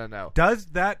 Yeah. No. Does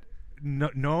that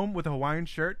gnome with a Hawaiian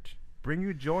shirt bring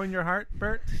you joy in your heart,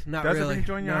 Bert? Not Does really. it bring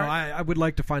joy in your No, heart? I would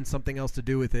like to find something else to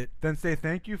do with it. Then say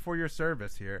thank you for your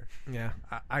service here. Yeah.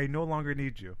 I no longer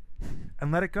need you.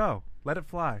 And let it go. Let it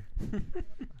fly.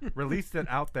 Release it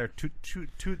out there to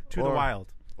the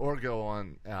wild. Or go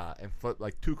on and flip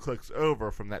like 2 clicks over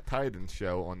from that Titans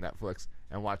show on Netflix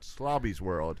and watch Slobby's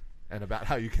World and about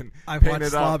how you can I've paint watched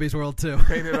it up, Slobby's World too.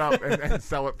 paint it up and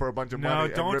sell it for a bunch of money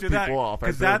and don't rip do people that, off as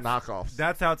 'cause they're that's knockoffs.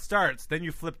 That's how it starts. Then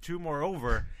you flip 2 more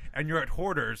over, and you're at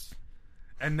Hoarders,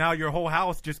 and now your whole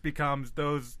house just becomes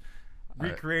those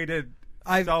recreated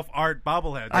self-art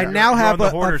bobbleheads. I You're- now you're have on the a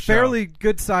Hoarder show. fairly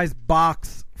good-sized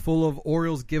box full of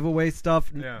Orioles giveaway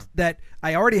stuff Yeah. that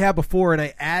I already had before, and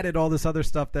I added all this other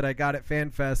stuff that I got at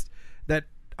FanFest that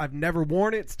I've never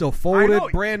worn. It still I folded, know.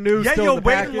 brand new. Yeah, still you'll in the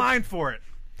wait package. in line for it.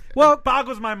 Well, It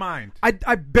boggles my mind. I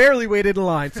barely waited in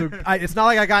line, so it's not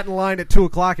like I got in line at 2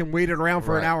 o'clock and waited around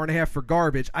for an Right. hour and a half for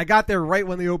garbage. I got there right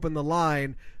when they opened the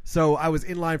line, so I was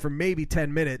in line for maybe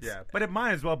 10 minutes. Yeah, but it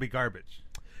might as well be garbage.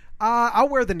 I'll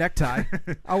wear the necktie.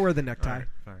 I'll wear the necktie.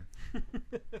 All right,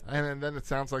 And then it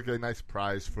sounds like a nice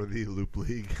prize for the Loop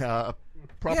League. Prop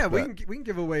Yeah, bet. we can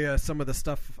give away some of the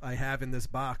stuff I have in this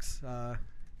box.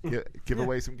 Give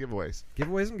away some giveaways.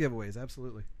 Giveaways,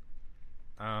 absolutely.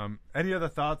 Any other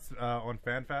thoughts on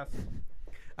FanFest?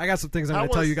 I got some things I'm How going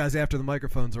to tell was- you guys after the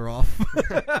microphones are off.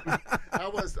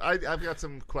 I've got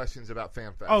some questions about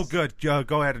FanFest. Oh, good.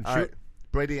 Go ahead and All shoot. right.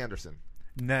 Brady Anderson.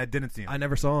 Nah, didn't see him. I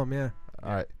never saw him, yeah.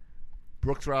 All right.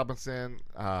 Brooks Robinson,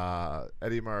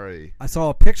 Eddie Murray. I saw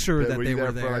a picture that were they you there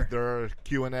were for there. like their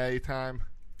Q&A time?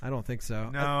 I don't think so.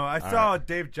 No, I saw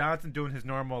Dave Johnson doing his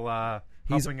normal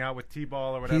helping out with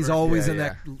T-ball or whatever. He's always Yeah, in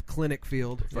yeah. that clinic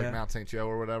field. It's like Mount St. Joe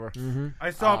or whatever. Mm-hmm.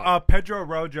 I saw Pedro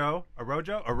Arrojo.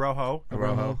 Arrojo.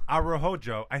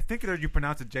 Arrojo. I think that you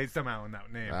pronounce it J somehow in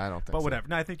that name. I don't think But so. whatever.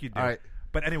 No, I think you do. All right.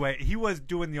 But anyway, he was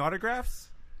doing the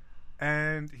autographs,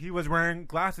 and he was wearing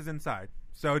glasses inside.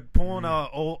 So pulling a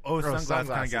old Sunglasses,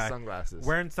 kind of guy, sunglasses.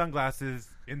 wearing sunglasses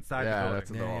inside the building. That's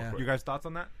a little awkward. You guys thoughts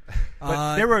on that?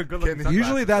 But they were good looking.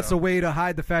 Usually that's a way to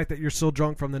hide the fact that you're still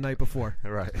drunk from the night before.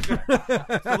 Right.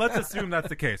 So let's assume that's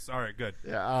the case. All right, good.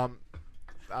 Yeah.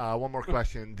 One more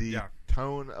question. The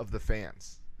tone of the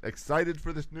fans. Excited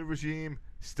for this new regime?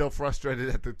 Still frustrated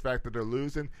at the fact that they're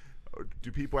losing? Or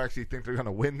do people actually think they're going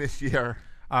to win this year?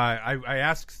 I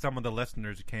asked some of the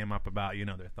listeners who came up about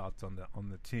their thoughts on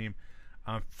the team.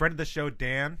 Friend of the show,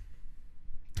 Dan,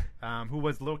 who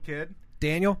was a little kid.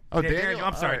 Daniel? Oh, Daniel.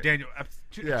 I'm sorry, right. Daniel.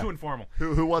 Too informal.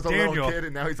 Who was a Daniel, little kid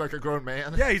and now he's like a grown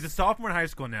man? Yeah, he's a sophomore in high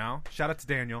school now. Shout out to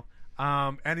Daniel.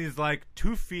 And he's like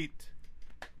 2 feet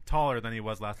taller than he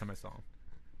was last time I saw him.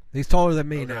 He's taller than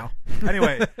me now.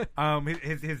 Anyway,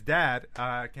 his dad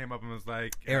came up and was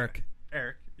like, Eric.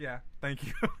 Eric, yeah, thank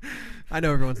you. I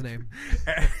know everyone's name.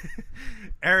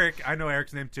 Eric, I know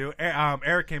Eric's name too.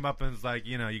 Eric came up and was like,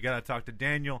 you got to talk to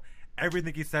Daniel.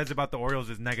 Everything he says about the Orioles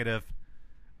is negative.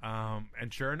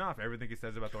 And sure enough, everything he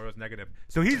says about the Orioles is negative.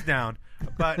 So he's down.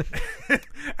 But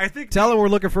I think... Tell him we're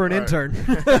looking for an intern.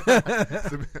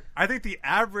 I think the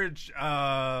average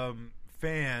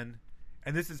fan...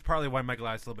 And this is partly why Michael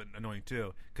Elias is a little bit annoying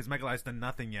too, because Michael Elias done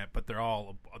nothing yet, but they're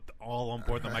all on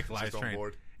board the Michael Elias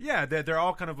train. Yeah, they're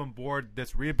all kind of on board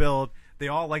this rebuild. They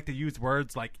all like to use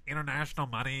words like international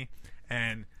money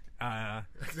and.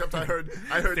 Except I heard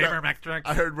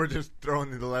we're just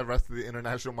throwing the rest of the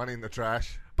international money in the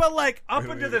trash. But up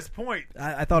until this point,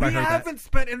 I thought I heard that. We haven't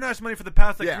spent international money for the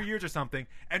past 3 years or something,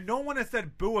 and no one has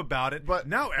said boo about it. But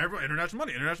now everyone international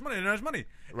money.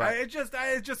 Right. It's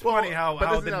just funny how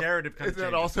the narrative kind of changes.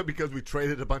 Isn't that also because we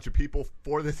traded a bunch of people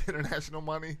for this international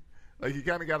money? Like you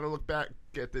kind of got to look back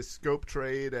at this Scope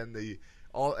trade and the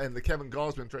Kevin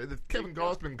Gausman trade. The Kevin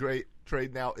Gausman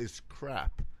trade now is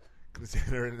crap,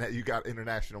 considering that you got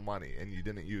international money and you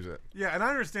didn't use it. Yeah, and I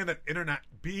understand that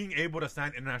being able to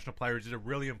sign international players is a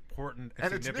really important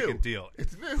and significant it's new. deal.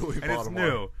 It's new in Baltimore. It's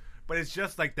new, but it's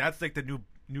just that's like the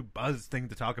new buzz thing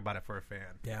to talk about it for a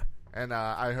fan. Yeah, and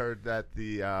I heard that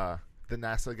the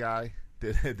NASA guy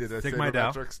did a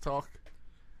sabermetrics talk.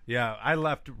 Yeah, I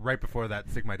left right before that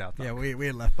Sigma Dow talk. Yeah, we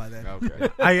had left by then. Okay.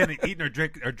 I hadn't eaten or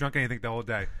drunk anything the whole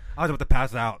day. I was about to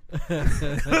pass out.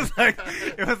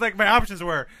 It was like my options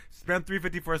were spend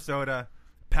 $3.50 for a soda,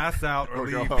 pass out, or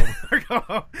leave. Go home. Or go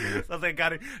home. So I was like,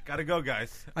 gotta go,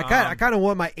 guys. I kind of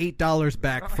want my $8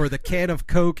 back for the can of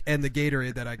Coke and the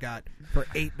Gatorade that I got for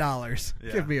 $8.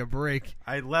 Yeah. Give me a break.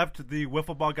 I left the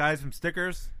wiffle ball guys some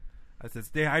stickers. I said,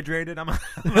 stay hydrated. I'm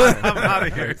out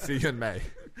of here. See you in May.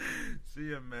 See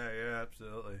you in May. Yeah,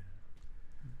 absolutely.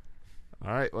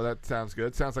 All right. Well, that sounds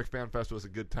good. Sounds like FanFest was a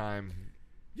good time.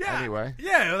 Yeah. Anyway.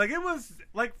 Yeah, it was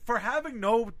for having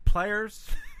no players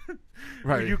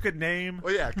right. who you could name.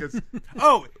 Well, yeah, because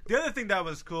the other thing that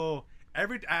was cool.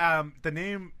 The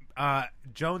name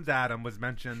Jones Adam was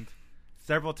mentioned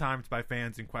several times by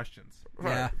fans in questions.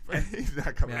 Right. Yeah. He's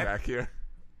not coming back here.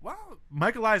 Well,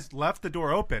 Michael Elias left the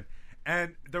door open.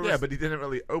 And there was, but he didn't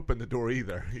really open the door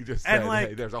either. He just said,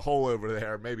 hey, there's a hole over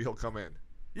there. Maybe he'll come in.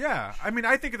 Yeah. I mean,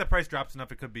 I think if the price drops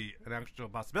enough, it could be an actual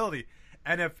possibility.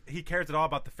 And if he cares at all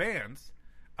about the fans,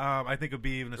 I think it would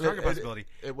be even a stronger possibility.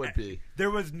 It would be.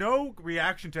 There was no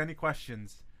reaction to any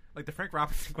questions. Like the Frank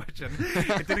Robinson question.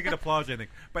 It didn't get applause or anything.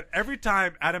 But every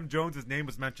time Adam Jones' name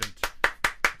was mentioned,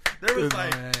 there was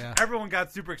everyone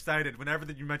got super excited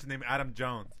whenever you mentioned the name Adam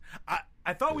Jones.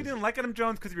 I thought we didn't like Adam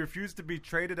Jones because he refused to be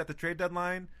traded at the trade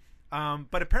deadline.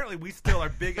 But apparently we still are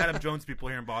big Adam Jones people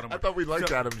here in Baltimore. I thought we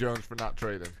liked Adam Jones for not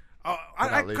trading.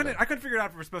 I couldn't figure it out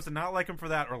if we were supposed to not like him for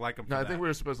that or like him for that. No, I think we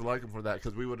were supposed to like him for that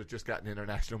because we would have just gotten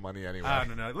international money anyway. I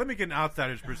don't know. Let me get an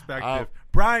outsider's perspective.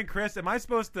 Brian, Chris, am I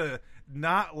supposed to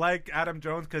not like Adam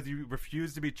Jones because he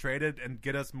refused to be traded and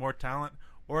get us more talent?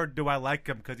 Or do I like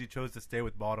him because he chose to stay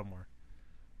with Baltimore?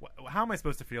 How am I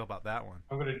supposed to feel about that one?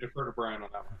 I'm going to defer to Brian on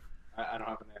that one. I don't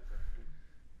have an answer.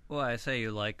 Well, I say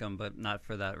you like him, but not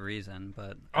for that reason.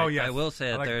 But yes. I will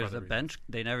say that there's a bench.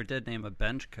 They never did name a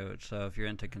bench coach. So if you're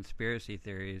into conspiracy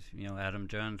theories, Adam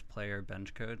Jones, player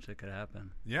bench coach, it could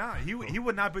happen. Yeah, he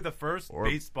would not be the first or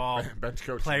baseball bench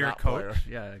coach player coach. Player.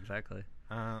 Yeah, exactly.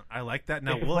 I like that.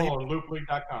 Now, will he on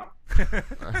loopleague.com?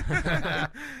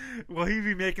 Will he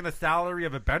be making the salary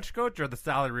of a bench coach or the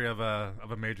salary of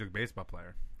a Major League Baseball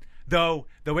player? Though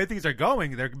the way things are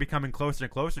going, they're becoming closer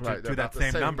and closer to that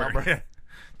same number.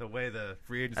 The way the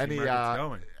free agency market's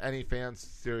going. Any fans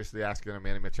seriously asking a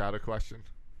Manny Machado question?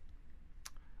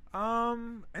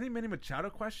 Any Manny Machado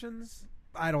questions?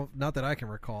 Not that I can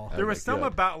recall. There was some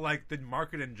about like the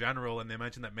market in general, and they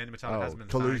mentioned that Manny Machado hasn't been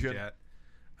signed yet.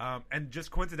 And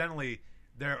just coincidentally,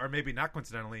 or maybe not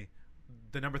coincidentally,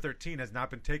 the number 13 has not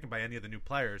been taken by any of the new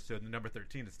players, so the number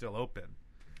 13 is still open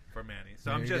for Manny.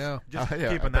 So I'm just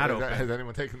keeping that open. Has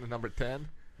anyone taken the number 10?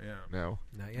 Yeah. No.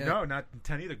 Not yet. No, not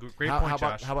 10 either. Great point,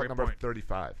 Josh. How about Great number point.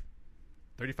 35?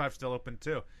 35 still open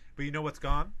too. But you know what's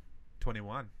gone?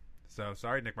 21. So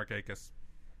sorry, Nick Markakis.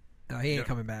 No, he ain't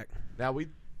coming back. Now we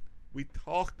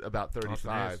talked about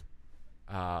 35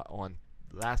 on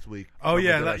last week. Oh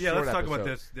yeah, let's short talk about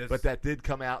episode, this. But that did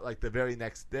come out like the very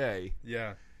next day.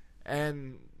 Yeah.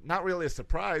 And not really a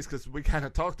surprise because we kind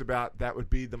of talked about that would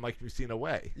be the Mike Mussina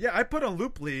way. Yeah, I put on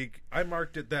Loop League. I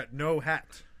marked it that no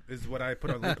hat is what I put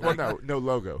on Loop League. Well, no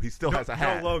logo. He still has a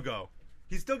hat. No logo.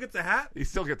 He still gets a hat? He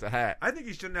still gets a hat. I think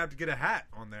he shouldn't have to get a hat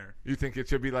on there. You think it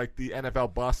should be like the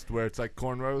NFL bust where it's like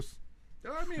cornrows?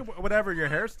 I mean, whatever your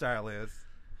hairstyle is.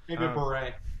 Maybe a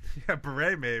beret. Yeah,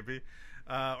 beret maybe.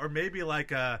 Or maybe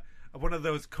like one of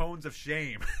those cones of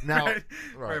shame. Now,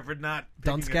 right. For not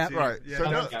dunce picking a cap? team. Right. Yeah, So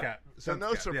no, dunce cap. so Dunce no cap. Yeah,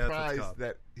 that's what it's surprise called.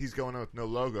 that he's going on with no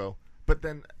logo. But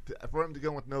then for him to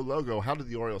go with no logo, how did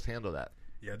the Orioles handle that?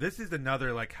 Yeah, this is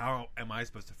another, like, how am I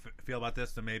supposed to feel about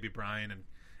this? So maybe Brian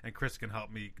and Chris can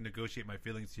help me negotiate my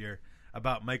feelings here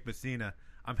about Mike Mussina.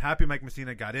 I'm happy Mike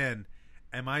Mussina got in.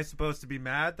 Am I supposed to be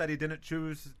mad that he didn't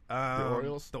choose The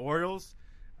Orioles? The Orioles?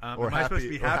 Or am I supposed to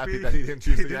be happy that he didn't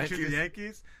choose he the didn't Yankees? choose the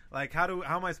Yankees? Like, how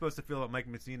am I supposed to feel about Mike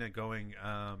Mussina going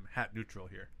hat neutral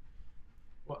here?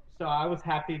 Well, so I was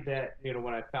happy that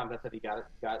when I found out that he got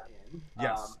in.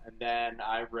 Yes. And then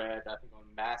I read, I think on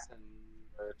Masson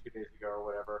 2 days ago or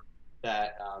whatever,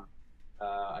 that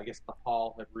I guess the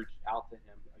Hall had reached out to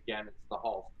him. Again, it's the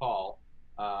Hall's call.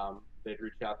 They'd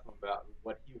reached out to him about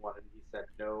what he wanted. He said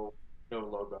no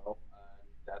logo, and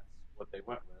that's what they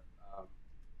went with.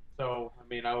 So I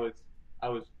mean, I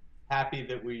was happy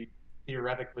that we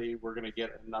theoretically were going to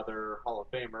get another Hall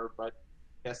of Famer, but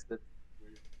I guess that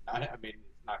I mean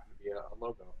it's not going to be a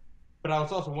logo. But I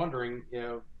was also wondering,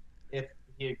 if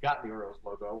he had gotten the Orioles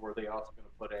logo, were they also going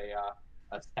to put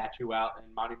a statue out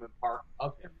in Monument Park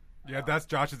of him? Yeah, that's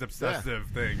Josh's obsessive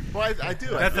thing. Well, I do.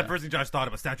 That's the first thing Josh thought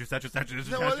about. Statue.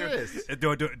 No, what it is.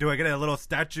 Do I get a little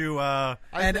statue?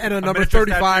 And a number miniature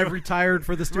 35 statue? retired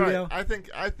for the studio. Right.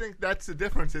 I think that's the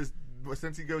difference is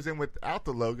since he goes in without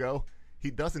the logo, he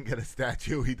doesn't get a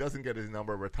statue. He doesn't get his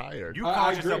number retired. You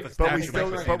call yourself a statue.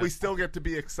 But we still get to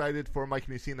be excited for Mike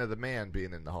Mussina, the man,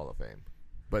 being in the Hall of Fame.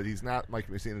 But he's not Mike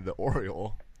Mussina, the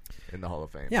Oriole, in the Hall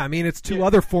of Fame. Yeah, I mean, it's two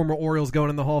other former Orioles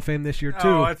going in the Hall of Fame this year, too.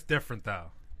 Oh, it's different,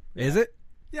 though. Is it?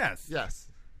 Yes.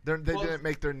 They didn't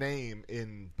make their name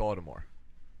in Baltimore.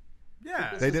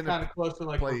 Yeah. This They is didn't kind of close to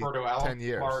like play Roberto 10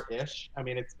 years. Alomar-ish. I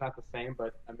mean, it's not the same,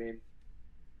 but I mean,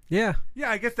 Yeah. Yeah,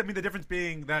 I guess the difference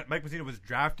being that Mike Mussina was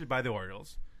drafted by the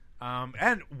Orioles,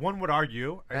 and one would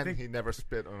argue, I think he never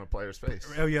spit on a player's face.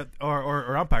 Oh yeah,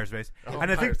 or umpire's face,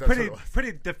 and I think Umpires,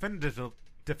 pretty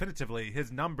definitively,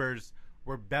 his numbers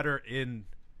were better in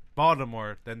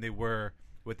Baltimore than they were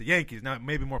with the Yankees. Now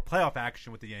maybe more playoff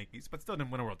action with the Yankees, but still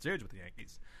didn't win a World Series with the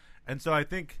Yankees. And so I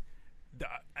think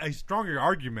a stronger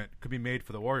argument could be made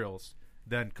for the Orioles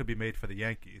than could be made for the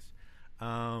Yankees.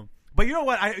 But you know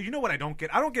what? I don't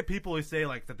get. I don't get people who say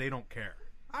like that they don't care.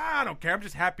 I don't care. I'm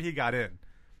just happy he got in.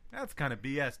 That's kind of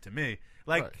BS to me.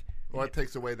 Like, right. Well, it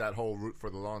takes away that whole root for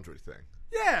the laundry thing.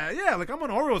 Yeah. Like, I'm an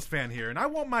Orioles fan here, and I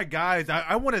want my guys.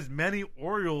 I want as many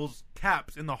Orioles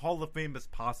caps in the Hall of Fame as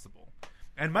possible.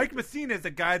 And Mike Mussina is a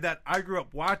guy that I grew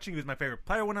up watching. He was my favorite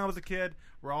player when I was a kid.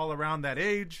 We're all around that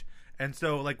age. And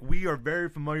so, like, we are very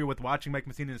familiar with watching Mike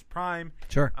Mussina in his prime.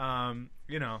 Sure.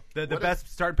 The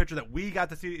best starting pitcher that we got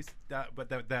to see,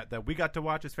 that we got to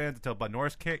watch as fans until Bud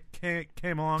Norris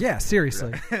came along. Yeah,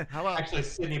 seriously. How about actually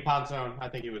Sidney Ponzone? I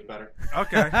think he was better.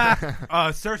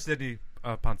 Okay. Sir Sidney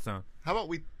Ponzone. How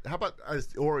about as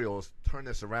the Orioles turn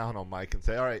this around on Mike and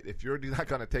say, all right, if you're not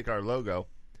going to take our logo,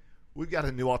 we've got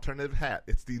a new alternative hat.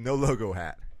 It's the no logo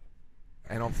hat.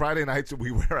 And on Friday nights,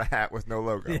 we wear a hat with no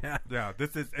logo. Yeah.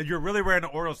 You're really wearing an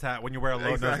Orioles hat when you wear a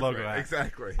no logo hat.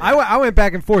 Exactly. I went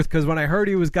back and forth because when I heard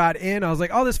he got in, I was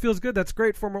like, oh, this feels good. That's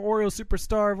great. Former Orioles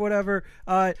superstar, whatever.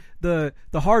 The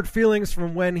hard feelings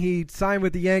from when he signed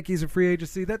with the Yankees in free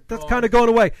agency, that's kind of going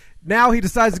away. Now he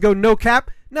decides to go no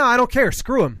cap. No, I don't care.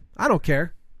 Screw him. I don't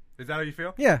care. Is that how you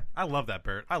feel? Yeah. I love that,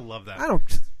 Bert. I love that. I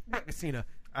don't. Messina.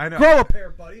 I know. Grow a pair,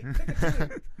 buddy. Pick a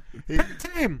team. Pick a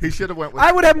team. He should have went with.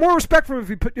 I would have more respect for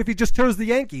him if he just chose the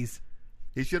Yankees.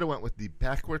 He should have went with the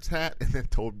backwards hat and then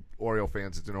told Oriole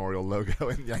fans it's an Oriole logo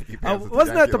and Yankee fans. It's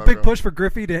Wasn't a Yankee that the logo. big push for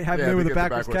Griffey to have him with to a get the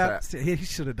backwards cap? hat. He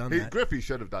should have done that. Griffey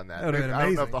should have done that. That would have been I don't know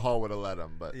amazing. if the Hall would have let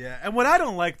him, but yeah. And what I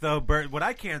don't like though, Bert, what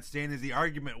I can't stand is the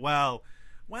argument. Well,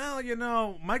 well, you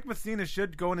know, Mike Messina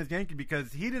should go in as Yankee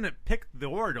because he didn't pick the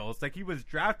Orioles. Like, he was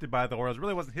drafted by the Orioles. It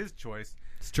really wasn't his choice.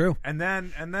 It's true. And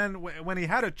then when he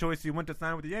had a choice, he went to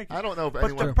sign with the Yankees. I don't know if but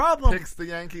anyone the problem picks the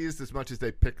Yankees as much as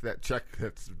they pick that check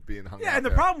that's being hung out. Yeah, and the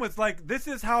there. problem was, like, this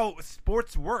is how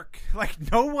sports work.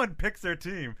 Like, no one picks their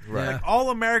team. Right. Like, all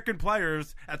American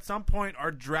players at some point are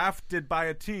drafted by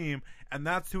a team, and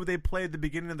that's who they played the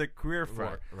beginning of their career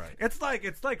for. Right. It's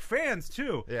like fans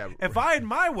too. Yeah. If I had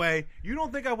my way, you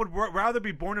don't think I would rather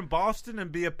be born in Boston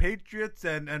and be a Patriots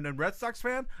and Red Sox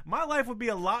fan? My life would be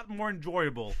a lot more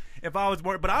enjoyable if I was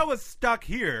born. But I was stuck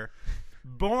here,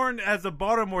 born as a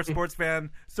Baltimore sports fan,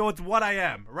 so it's what I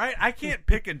am. Right? I can't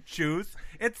pick and choose.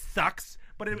 It sucks.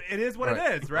 But it is what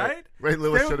it is, right? Ray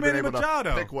Lewis Stay should have with been able Manny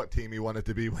Machado. to pick what team he wanted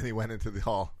to be when he went into the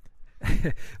hall.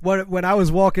 When I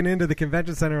was walking into the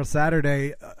convention center on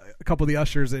Saturday, a couple of the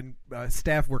ushers and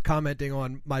staff were commenting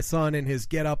on my son and his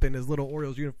get up in his little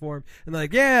Orioles uniform, and they're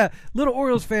like, "Yeah, little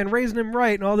Orioles fan, raising him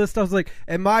right," and all this stuff. Like,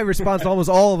 and my response to almost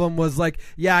all of them was like,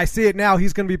 "Yeah, I see it now.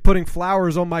 He's going to be putting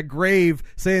flowers on my grave,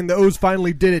 saying the O's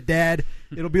finally did it, Dad.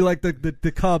 It'll be like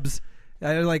the Cubs."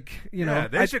 Like, you know,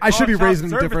 I should be raising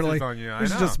him differently. We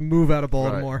should just move out of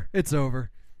Baltimore. Right. It's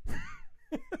over.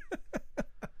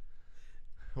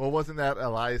 Well, wasn't that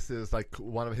Elias's, like,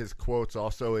 one of his quotes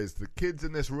also is, the kids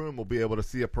in this room will be able to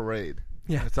see a parade.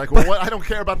 Yeah. It's like, well, what? I don't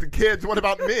care about the kids. What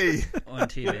about me? On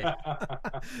TV.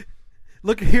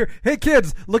 Look here. Hey,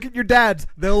 kids, look at your dads.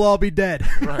 They'll all be dead.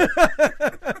 Right.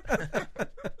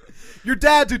 Your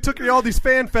dads who took you to all these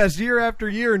fan fests year after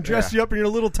year and dressed you up in your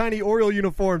little tiny Oriole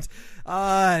uniforms.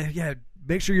 Yeah,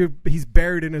 make sure he's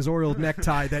buried in his Oriole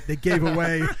necktie that they gave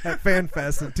away at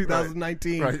FanFest in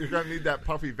 2019. Right, you're going to need that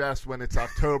puffy vest when it's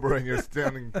October and you're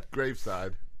standing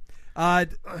graveside. I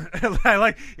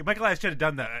like Michael I should have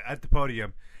done that at the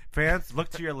podium. Fans, look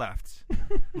to your left.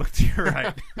 Look to your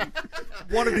right.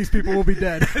 One of these people will be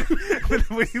dead.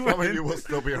 Some of you will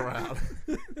still be around.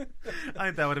 I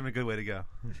think that would have been a good way to go.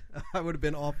 I would have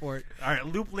been all for it. All right,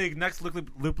 Loop League, next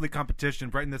Loop League competition.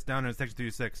 Writing this down in Section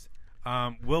 36.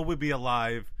 Will we be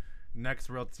alive next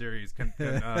World Series?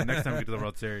 Next time we get to the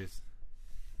World Series?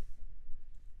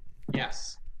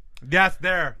 Yes. Yes,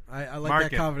 there. I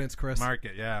like that confidence, Chris. Mark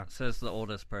it, yeah. Says the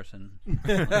oldest person.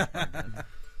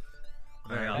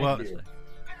 Very optimistic.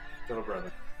 Little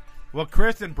brother. Well,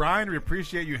 Chris and Brian, we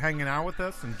appreciate you hanging out with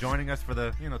us and joining us for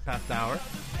the past hour.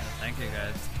 Thank you,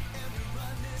 guys.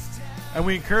 And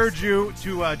we encourage you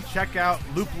to check out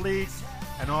Loop League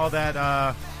and all that,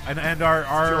 and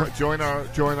our join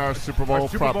our Super Bowl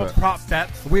prop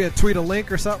bets. We tweet a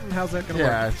link or something. How's that going to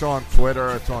work? Yeah, it's on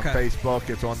Twitter, it's on Facebook,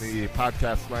 it's on the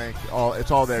podcast link.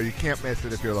 It's all there. You can't miss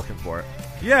it if you're looking for it.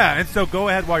 Yeah, and so go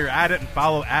ahead while you're at it and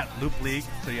follow at Loop League,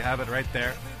 so you have it right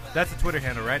there. That's the Twitter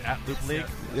handle, right? At Loop League.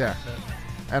 Yeah,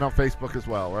 and on Facebook as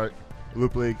well, right?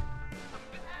 Loop League.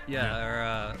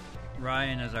 Yeah,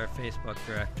 Ryan is our Facebook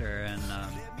director, and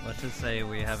let's just say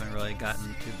we haven't really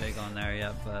gotten too big on there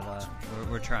yet, but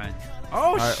we're trying.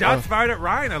 Oh, right, shots fired at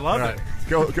Ryan! I love it.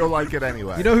 Go like it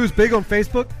anyway. You know who's big on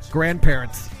Facebook?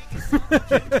 Grandparents.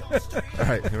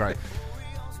 Right.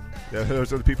 Yeah,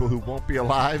 those are the people who won't be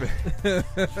alive.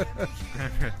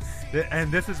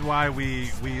 And this is why we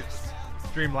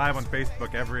stream live on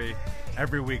Facebook every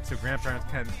week, so grandparents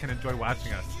can enjoy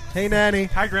watching us. Hey, Nanny.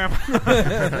 Hi, Grandma.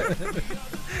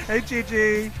 Hey,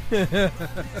 Gigi. All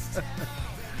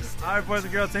right, boys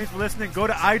and girls, thanks for listening. Go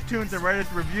to iTunes and write us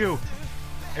a review.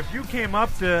 If you came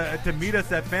up to meet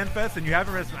us at FanFest and you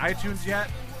haven't read us on iTunes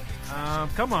yet,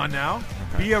 come on now.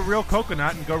 Be a real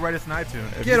coconut and go write us an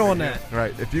iTunes. Get on that.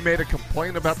 Right. If you made a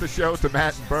complaint about the show to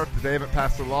Matt and Bert that they haven't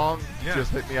passed along,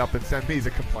 just hit me up and send me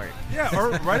the complaint. Yeah,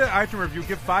 or write an iTunes review,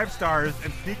 give 5 stars,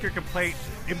 and sneak your complaint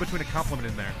in between a compliment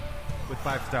in there with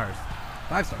 5 stars.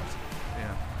 5 stars.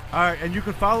 Yeah. All right, and you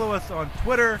can follow us on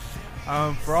Twitter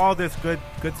for all this good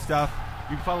stuff.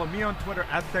 You can follow me on Twitter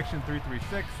at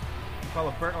Section336.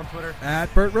 Follow Bert on Twitter.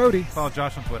 At Bert Rohde. Follow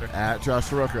Josh on Twitter. At Josh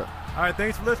Soroka. All right,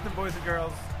 thanks for listening, boys and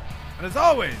girls. And as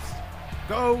always,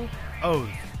 go O's.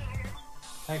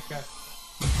 Thanks, guys.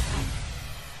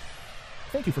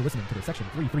 Thank you for listening to the Section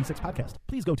 336 podcast.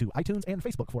 Please go to iTunes and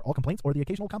Facebook for all complaints or the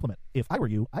occasional compliment. If I were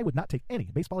you, I would not take any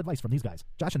baseball advice from these guys.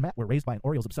 Josh and Matt were raised by an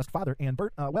Orioles-obsessed father, and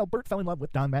Bert fell in love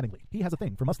with Don Mattingly. He has a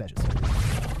thing for mustaches.